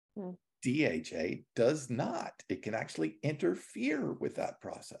 DHA does not. It can actually interfere with that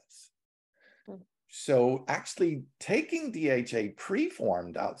process. So actually taking DHA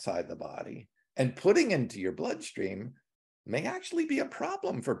preformed outside the body and putting into your bloodstream may actually be a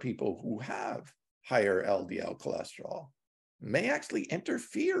problem for people who have higher LDL cholesterol, may actually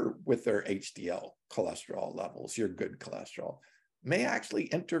interfere with their HDL cholesterol levels, your good cholesterol, may actually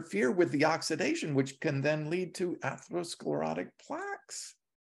interfere with the oxidation, which can then lead to atherosclerotic plaques,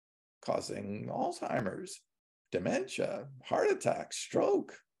 causing Alzheimer's, dementia, heart attack,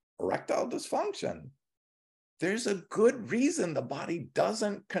 stroke, erectile dysfunction. There's a good reason the body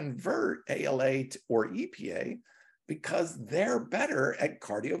doesn't convert ALA or EPA, because they're better at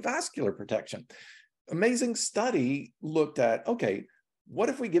cardiovascular protection. Amazing study looked at, okay, what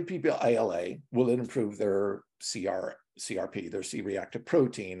if we give people ALA? Will it improve their CRP, their C-reactive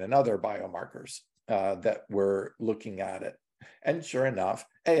protein, and other biomarkers that were looking at it? And sure enough,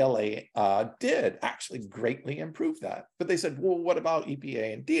 ALA did actually greatly improve that. But they said, well, what about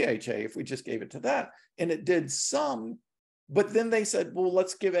EPA and DHA if we just gave it to that? And it did some, but then they said, well,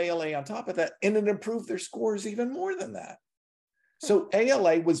 let's give ALA on top of that. And it improved their scores even more than that. So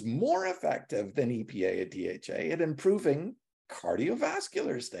ALA was more effective than EPA and DHA at improving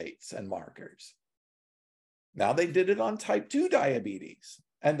cardiovascular states and markers. Now they did it on type 2 diabetes,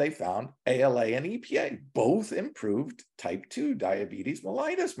 and they found ALA and EPA both improved type 2 diabetes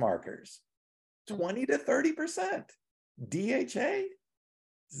mellitus markers, 20 to 30%. DHA,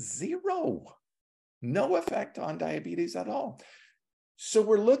 zero. No effect on diabetes at all. So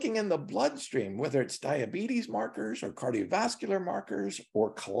we're looking in the bloodstream, whether it's diabetes markers or cardiovascular markers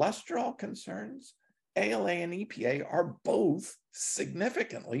or cholesterol concerns, ALA and EPA are both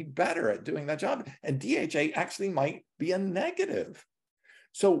significantly better at doing that job. And DHA actually might be a negative.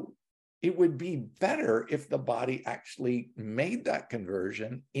 So it would be better if the body actually made that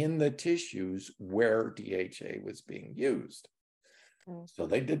conversion in the tissues where DHA was being used. So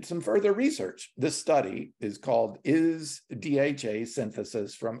they did some further research. This study is called, Is DHA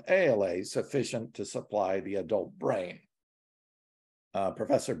synthesis from ALA sufficient to supply the adult brain?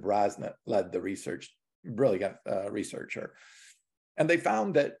 Professor Brasnet led the research, brilliant researcher. And they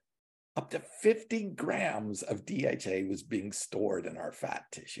found that up to 50 grams of DHA was being stored in our fat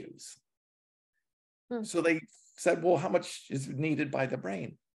tissues. So they said, well, how much is needed by the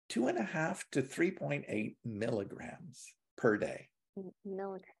brain? 2.5 to 3.8 milligrams per day.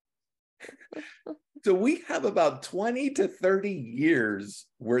 Milligrams. So we have about 20 to 30 years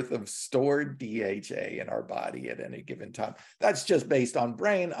worth of stored DHA in our body at any given time. That's just based on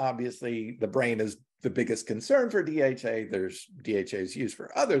brain. Obviously, the brain is the biggest concern for DHA. There's DHA is used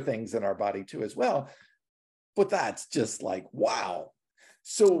for other things in our body too as well. But that's just like, wow.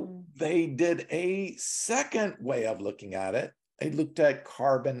 So they did a second way of looking at it. They looked at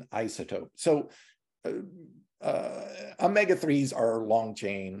carbon isotope. So omega-3s are long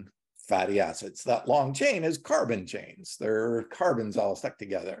chain fatty acids. That long chain is carbon chains. They're carbons all stuck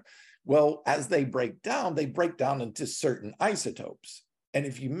together. Well, as they break down into certain isotopes. And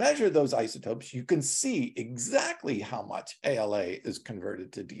if you measure those isotopes, you can see exactly how much ALA is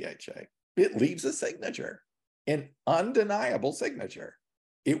converted to DHA. It leaves a signature, an undeniable signature.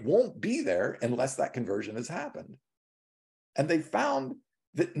 It won't be there unless that conversion has happened. And they found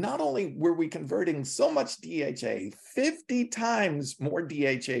that not only were we converting so much DHA, 50 times more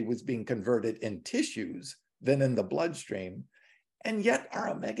DHA was being converted in tissues than in the bloodstream, and yet our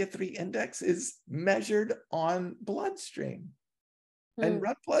omega-3 index is measured on bloodstream and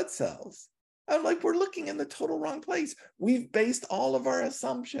red blood cells. I'm like, we're looking in the total wrong place. We've based all of our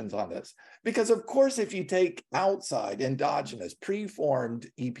assumptions on this. Because of course, if you take outside endogenous preformed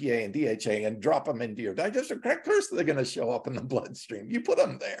EPA and DHA and drop them into your digestive tract, of course they're going to show up in the bloodstream. You put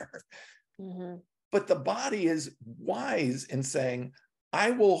them there. But the body is wise in saying,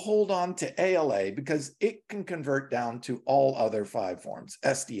 I will hold on to ALA because it can convert down to all other 5 forms,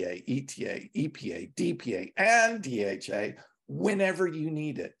 SDA, ETA, EPA, DPA, and DHA whenever you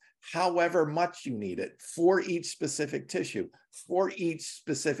need it, however much you need it, for each specific tissue, for each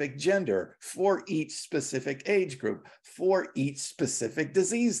specific gender, for each specific age group, for each specific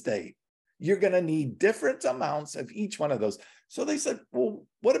disease state. You're going to need different amounts of each one of those. So they said, well,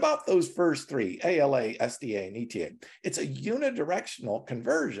 what about those first 3, ALA, SDA, and ETA? It's a unidirectional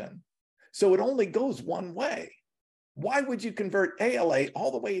conversion. So it only goes one way. Why would you convert ALA all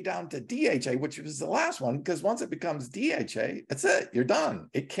the way down to DHA, which was the last one? Because once it becomes DHA, that's it. You're done.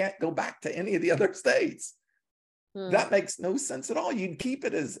 It can't go back to any of the other states. That makes no sense at all. You'd keep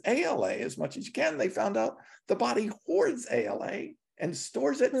it as ALA as much as you can. They found out the body hoards ALA and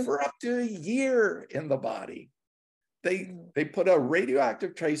stores it for up to a year in the body. They put a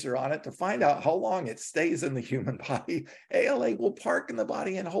radioactive tracer on it to find out how long it stays in the human body. ALA will park in the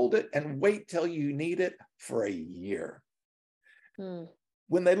body and hold it and wait till you need it for a year.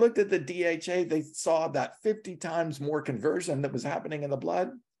 When they looked at the DHA, they saw that 50 times more conversion that was happening in the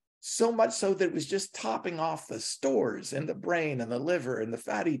blood, so much so that it was just topping off the stores in the brain and the liver and the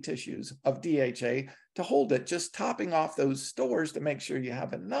fatty tissues of DHA to hold it, just topping off those stores to make sure you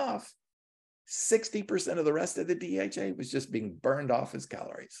have enough. 60% of the rest of the DHA was just being burned off as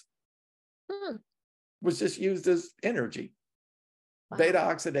calories. Was just used as energy. Beta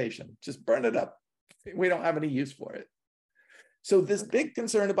oxidation, just burn it up. We don't have any use for it. So this big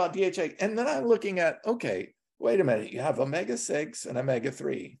concern about DHA, and then I'm looking at, okay, wait a minute, you have omega-6 and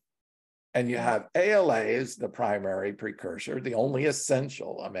omega-3, and you have ALA as the primary precursor, the only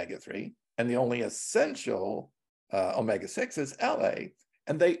essential omega-3, and the only essential omega-6 is LA,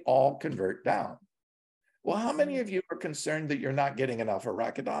 and they all convert down. Well, how many of you are concerned that you're not getting enough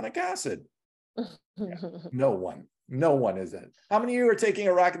arachidonic acid? No one. No one is it. How many of you are taking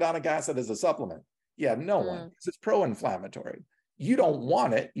arachidonic acid as a supplement? Yeah, no one, because it's pro-inflammatory. You don't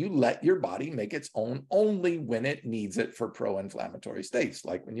want it. You let your body make its own only when it needs it for pro-inflammatory states,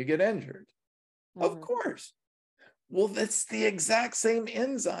 like when you get injured. Of course. Well, that's the exact same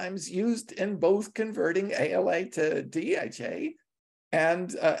enzymes used in both converting ALA to DHA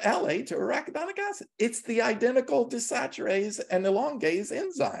and LA to arachidonic acid. It's the identical desaturase and elongase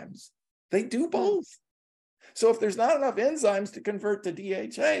enzymes. They do both. So if there's not enough enzymes to convert to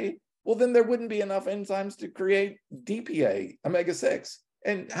DHA, well, then there wouldn't be enough enzymes to create DPA, omega-6.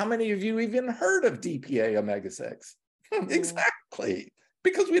 And how many of you even heard of DPA, omega-6? Exactly.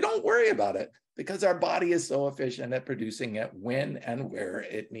 Because we don't worry about it, because our body is so efficient at producing it when and where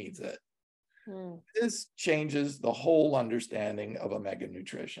it needs it. This changes the whole understanding of omega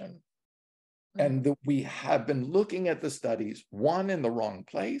nutrition. And we have been looking at the studies, one in the wrong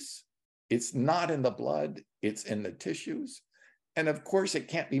place. It's not in the blood, it's in the tissues. And of course, it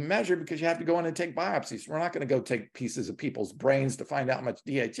can't be measured because you have to go in and take biopsies. We're not going to go take pieces of people's brains to find out how much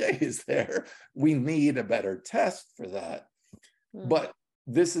DHA is there. We need a better test for that. But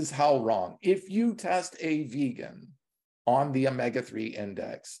this is how wrong. If you test a vegan on the omega-3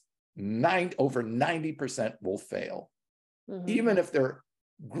 index, over 90% will fail. Even if they're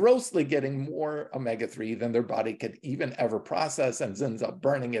grossly getting more omega-3 than their body could even ever process and ends up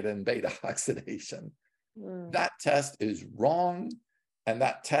burning it in beta oxidation. That test is wrong, and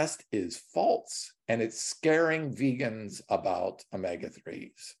that test is false, and it's scaring vegans about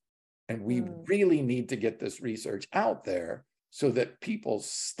omega-3s. And we really need to get this research out there so that people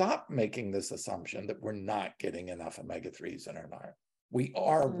stop making this assumption that we're not getting enough omega-3s in our diet. We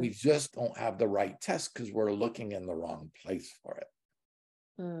are, we just don't have the right test because we're looking in the wrong place for it.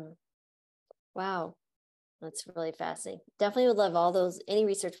 Wow. That's really fascinating. Definitely would love all those, any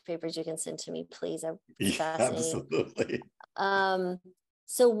research papers you can send to me, please. It's fascinating. Absolutely.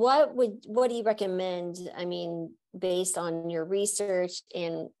 So what do you recommend? I mean, based on your research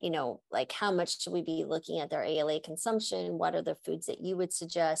and, like how much should we be looking at their ALA consumption? What are the foods that you would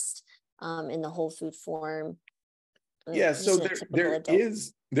suggest in the whole food form? Yeah, so there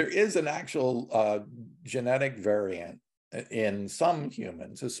is an actual genetic variant in some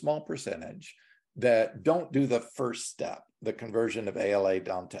humans, a small percentage, that don't do the first step, the conversion of ALA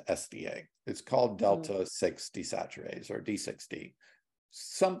down to SDA. It's called delta 6 desaturase or D6D.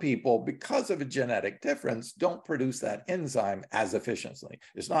 Some people, because of a genetic difference, don't produce that enzyme as efficiently.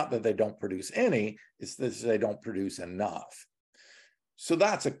 It's not that they don't produce any, it's that they don't produce enough. So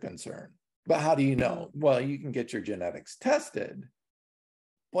that's a concern. But how do you know? Well, you can get your genetics tested.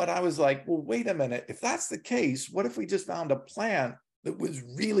 But I was like, well, wait a minute. If that's the case, what if we just found a plant that was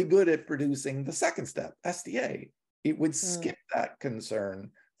really good at producing the second step, SDA? It would skip that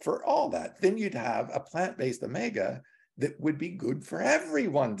concern for all that. Then you'd have a plant-based omega that would be good for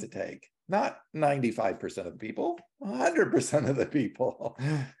everyone to take, not 95% of the people, 100% of the people.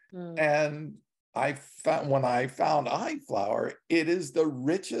 And I found, when I found iFlower, it is the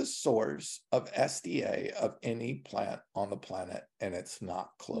richest source of SDA of any plant on the planet, and it's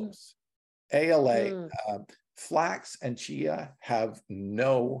not close. ALA, flax and chia have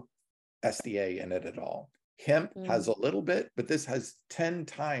no SDA in it at all. Hemp has a little bit, but this has 10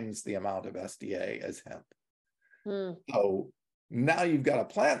 times the amount of SDA as hemp. So now you've got a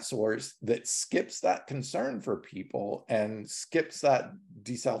plant source that skips that concern for people and skips that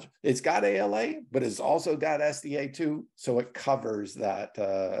desal. It's got ALA, but it's also got SDA too, so it covers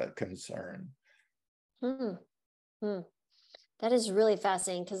that concern. That is really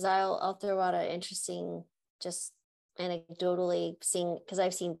fascinating, because I'll throw out an interesting, just anecdotally seeing, because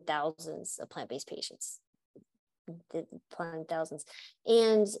I've seen thousands of plant-based patients, thousands,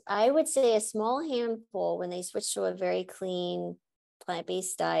 and I would say a small handful, when they switched to a very clean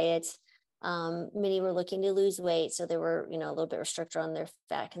plant-based diet, many were looking to lose weight, so they were a little bit restricted on their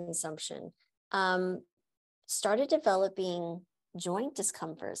fat consumption, started developing joint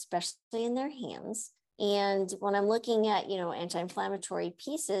discomfort, especially in their hands. And when I'm looking at, anti-inflammatory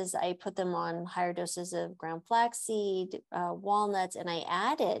pieces, I put them on higher doses of ground flaxseed, walnuts, and I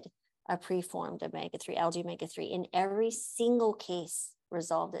added a preformed omega-3, algae omega-3, in every single case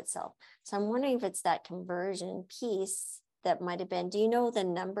resolved itself. So I'm wondering if it's that conversion piece that might have been. Do you know the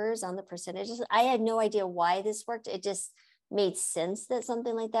numbers on the percentages? I had no idea why this worked. It just made sense that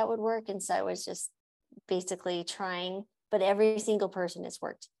something like that would work. And so I was just basically trying, but every single person has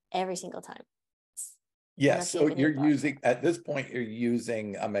worked every single time. Yes, so you're using, at this point, you're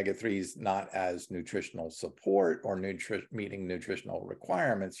using omega-3s not as nutritional support or meeting nutritional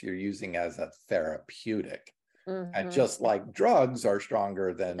requirements. You're using as a therapeutic. And just like drugs are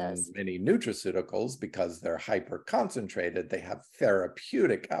stronger than many nutraceuticals because they're hyper concentrated, they have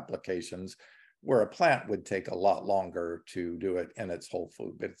therapeutic applications where a plant would take a lot longer to do it in its whole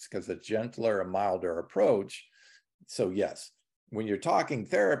food, but it's because a gentler, a milder approach. So yes, when you're talking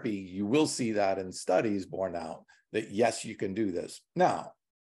therapy, you will see that in studies borne out that yes, you can do this. Now,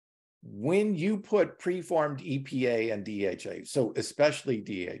 when you put preformed EPA and DHA, so especially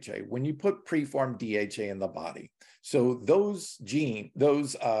DHA, when you put preformed DHA in the body, so those enzymes,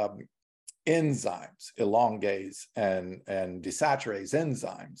 elongase and desaturase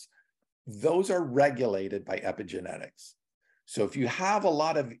enzymes, those are regulated by epigenetics. So if you have a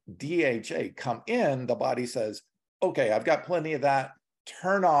lot of DHA come in, the body says, okay, I've got plenty of that,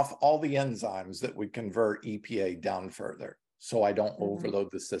 turn off all the enzymes that would convert EPA down further, so I don't overload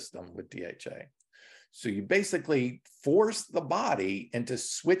the system with DHA. So you basically force the body into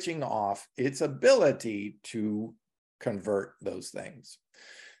switching off its ability to convert those things.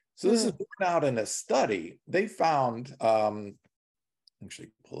 So this is borne out in a study. They found,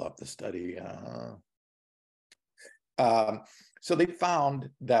 actually pull up the study. So they found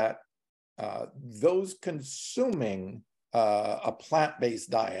that those consuming a plant-based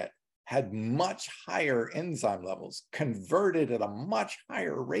diet had much higher enzyme levels, converted at a much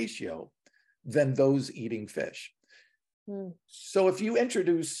higher ratio than those eating fish. So if you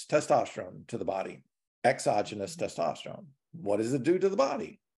introduce testosterone to the body, exogenous testosterone, what does it do to the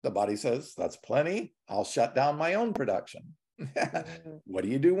body? The body says, that's plenty. I'll shut down my own production. What do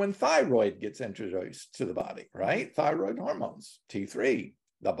you do when thyroid gets introduced to the body, right? Thyroid hormones, T3,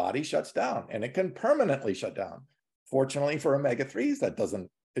 the body shuts down, and it can permanently shut down. Fortunately for omega-3s,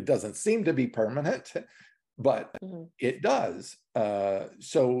 it doesn't seem to be permanent, but it does.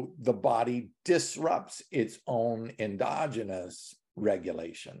 So the body disrupts its own endogenous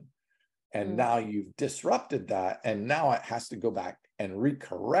regulation. And now you've disrupted that, and now it has to go back and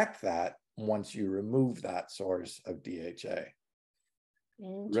recorrect that once you remove that source of DHA.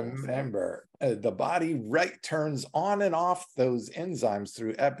 Remember, the body turns on and off those enzymes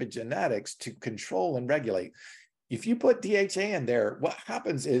through epigenetics to control and regulate. If you put DHA in there, what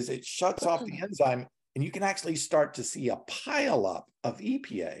happens is it shuts off the enzyme, and you can actually start to see a pileup of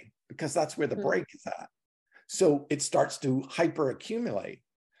EPA because that's where the break is at. So it starts to hyperaccumulate.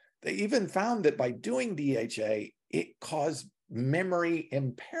 They even found that by doing DHA, it caused memory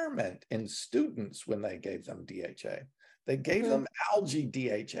impairment in students when they gave them DHA. They gave them algae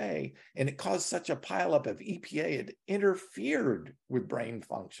DHA, and it caused such a pileup of EPA, it interfered with brain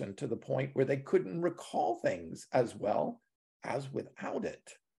function to the point where they couldn't recall things as well as without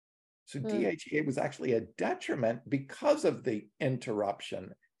it. So DHA was actually a detriment because of the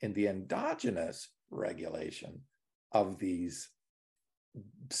interruption in the endogenous regulation of these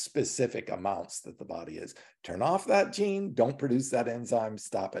specific amounts that the body is. Turn off that gene, don't produce that enzyme,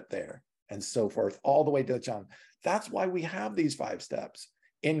 stop it there, and so forth, all the way to John. That's why we have these 5 steps.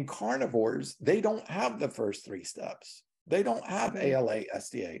 In carnivores, they don't have the first 3 steps. They don't have ALA,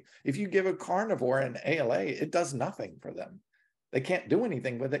 SDA. If you give a carnivore an ALA, it does nothing for them. They can't do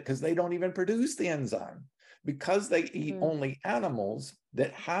anything with it because they don't even produce the enzyme. Because they eat only animals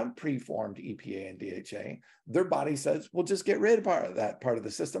that have preformed EPA and DHA, their body says, we'll just get rid of that part of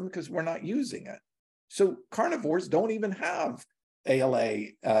the system because we're not using it. So carnivores don't even have ALA,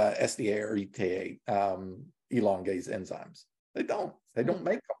 SDA, or ETA elongase enzymes. They don't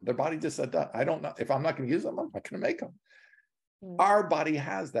make them. Their body just said, I don't know. If I'm not going to use them, I'm not going to make them. Our body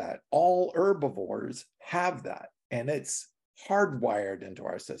has that. All herbivores have that. And it's hardwired into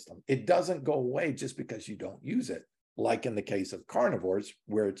our system. It doesn't go away just because you don't use it, like in the case of carnivores,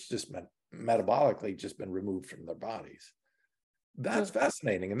 where it's just metabolically just been removed from their bodies. That's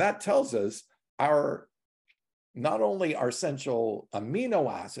fascinating. And that tells us not only our essential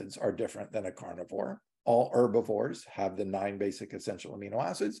amino acids are different than a carnivore. All herbivores have the 9 basic essential amino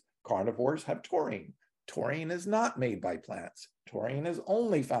acids. Carnivores have taurine. Taurine is not made by plants. Taurine is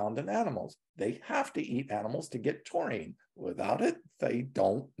only found in animals. They have to eat animals to get taurine. Without it, they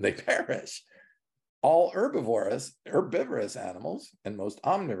perish. All herbivorous animals and most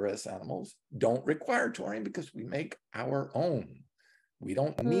omnivorous animals don't require taurine because we make our own. We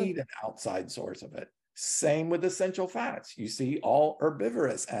don't need an outside source of it. Same with essential fats. You see, all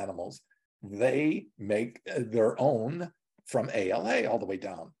herbivorous animals, they make their own from ALA all the way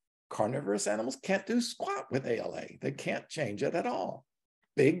down. Carnivorous animals can't do squat with ALA. They can't change it at all.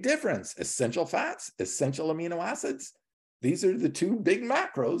 Big difference. Essential fats, essential amino acids. These are the 2 big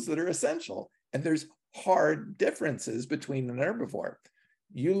macros that are essential. And there's hard differences between an herbivore.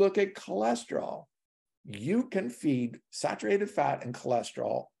 You look at cholesterol. You can feed saturated fat and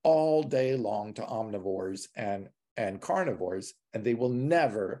cholesterol all day long to omnivores and carnivores, and they will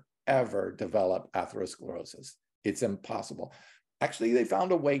never, ever develop atherosclerosis. It's impossible. Actually, they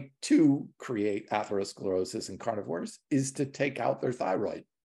found a way to create atherosclerosis in carnivores is to take out their thyroid.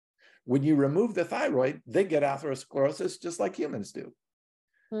 When you remove the thyroid, they get atherosclerosis just like humans do.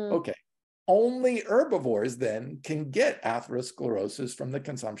 Okay. Only herbivores then can get atherosclerosis from the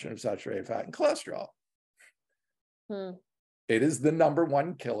consumption of saturated fat and cholesterol. It is the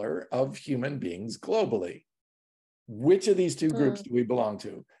 #1 killer of human beings globally. Which of these 2 groups do we belong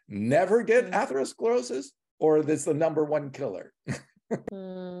to? Never get atherosclerosis, or that's the #1 killer?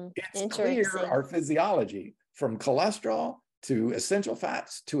 It's clear our physiology, from cholesterol to essential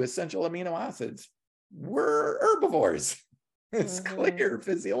fats to essential amino acids, we're herbivores. It's clear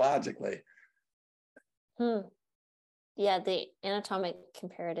physiologically. Yeah, the anatomic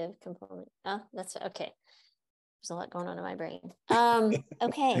comparative component. Oh, that's okay. There's a lot going on in my brain.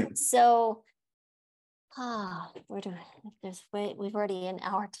 Okay, so we're doing we've already an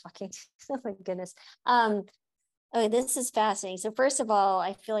hour talking. Oh my goodness. Okay, this is fascinating. So first of all,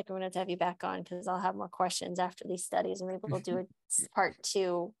 I feel like I'm going to have you back on because I'll have more questions after these studies, and maybe we'll do a part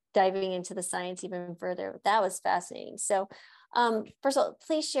 2 diving into the science even further. That was fascinating. So first of all,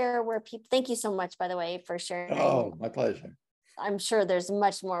 please share where people, thank you so much, by the way, for sharing. Oh, my pleasure. I'm sure there's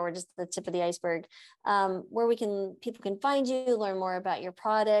much more. We're just the tip of the iceberg. Where people can find you, learn more about your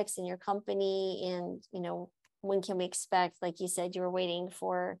products and your company, and when can we expect? Like you said, you were waiting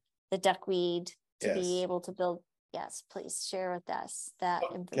for the duckweed to be able to build. Yes, please share with us that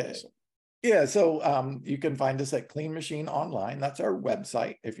information. Yeah, so you can find us at Clean Machine Online. That's our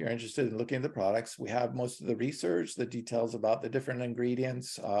website. If you're interested in looking at the products, we have most of the research, the details about the different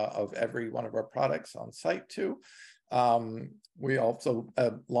ingredients of every one of our products on site too. We also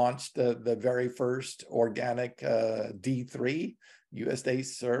launched the very first organic D3, USDA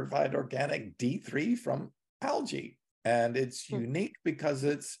certified organic D3 from algae. And it's unique because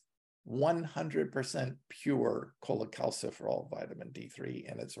it's 100% pure cholecalciferol vitamin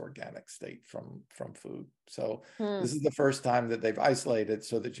D3 in its organic state from food. So this is the first time that they've isolated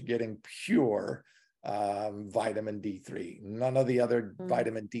so that you're getting pure vitamin D3, none of the other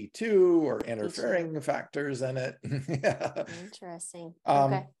vitamin D2 or interfering factors in it. Yeah. Interesting.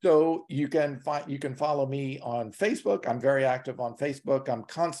 Okay. So you can follow me on Facebook. I'm very active on Facebook. I'm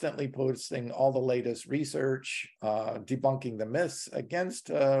constantly posting all the latest research, debunking the myths against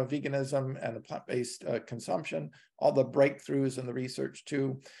veganism and plant-based consumption, all the breakthroughs in the research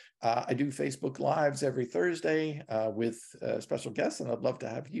too. I do Facebook Lives every Thursday with special guests, and I'd love to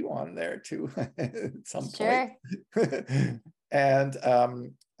have you on there too at some point. And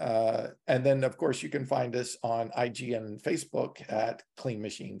then, of course, you can find us on IG and Facebook at Clean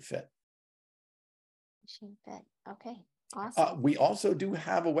Machine Fit. Machine Fit. Okay. Awesome. We also do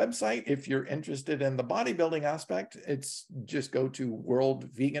have a website. If you're interested in the bodybuilding aspect, it's just go to World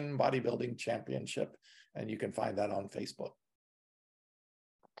Vegan Bodybuilding Championship, and you can find that on Facebook.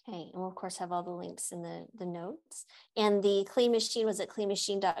 Okay, and we'll of course have all the links in the notes. And the Clean Machine was at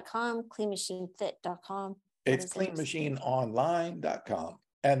cleanmachine.com, cleanmachinefit.com. It's cleanmachineonline.com.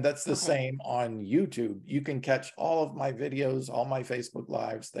 And that's the same on YouTube. You can catch all of my videos, all my Facebook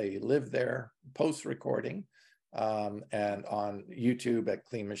Lives. They live there post-recording, and on YouTube at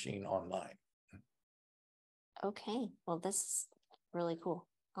Clean Machine Online. Okay, well, this is really cool.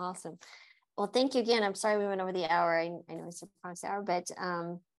 Awesome. Well, thank you again. I'm sorry we went over the hour. I know it's a promised hour, but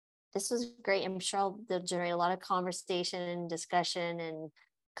this was great. I'm sure they'll generate a lot of conversation and discussion and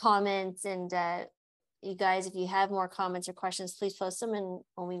comments. And you guys, if you have more comments or questions, please post them. And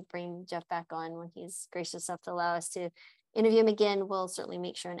when we bring Jeff back on, when he's gracious enough to allow us to interview him again, we'll certainly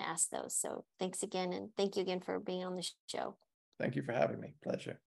make sure and ask those. So thanks again. And thank you again for being on the show. Thank you for having me. Pleasure.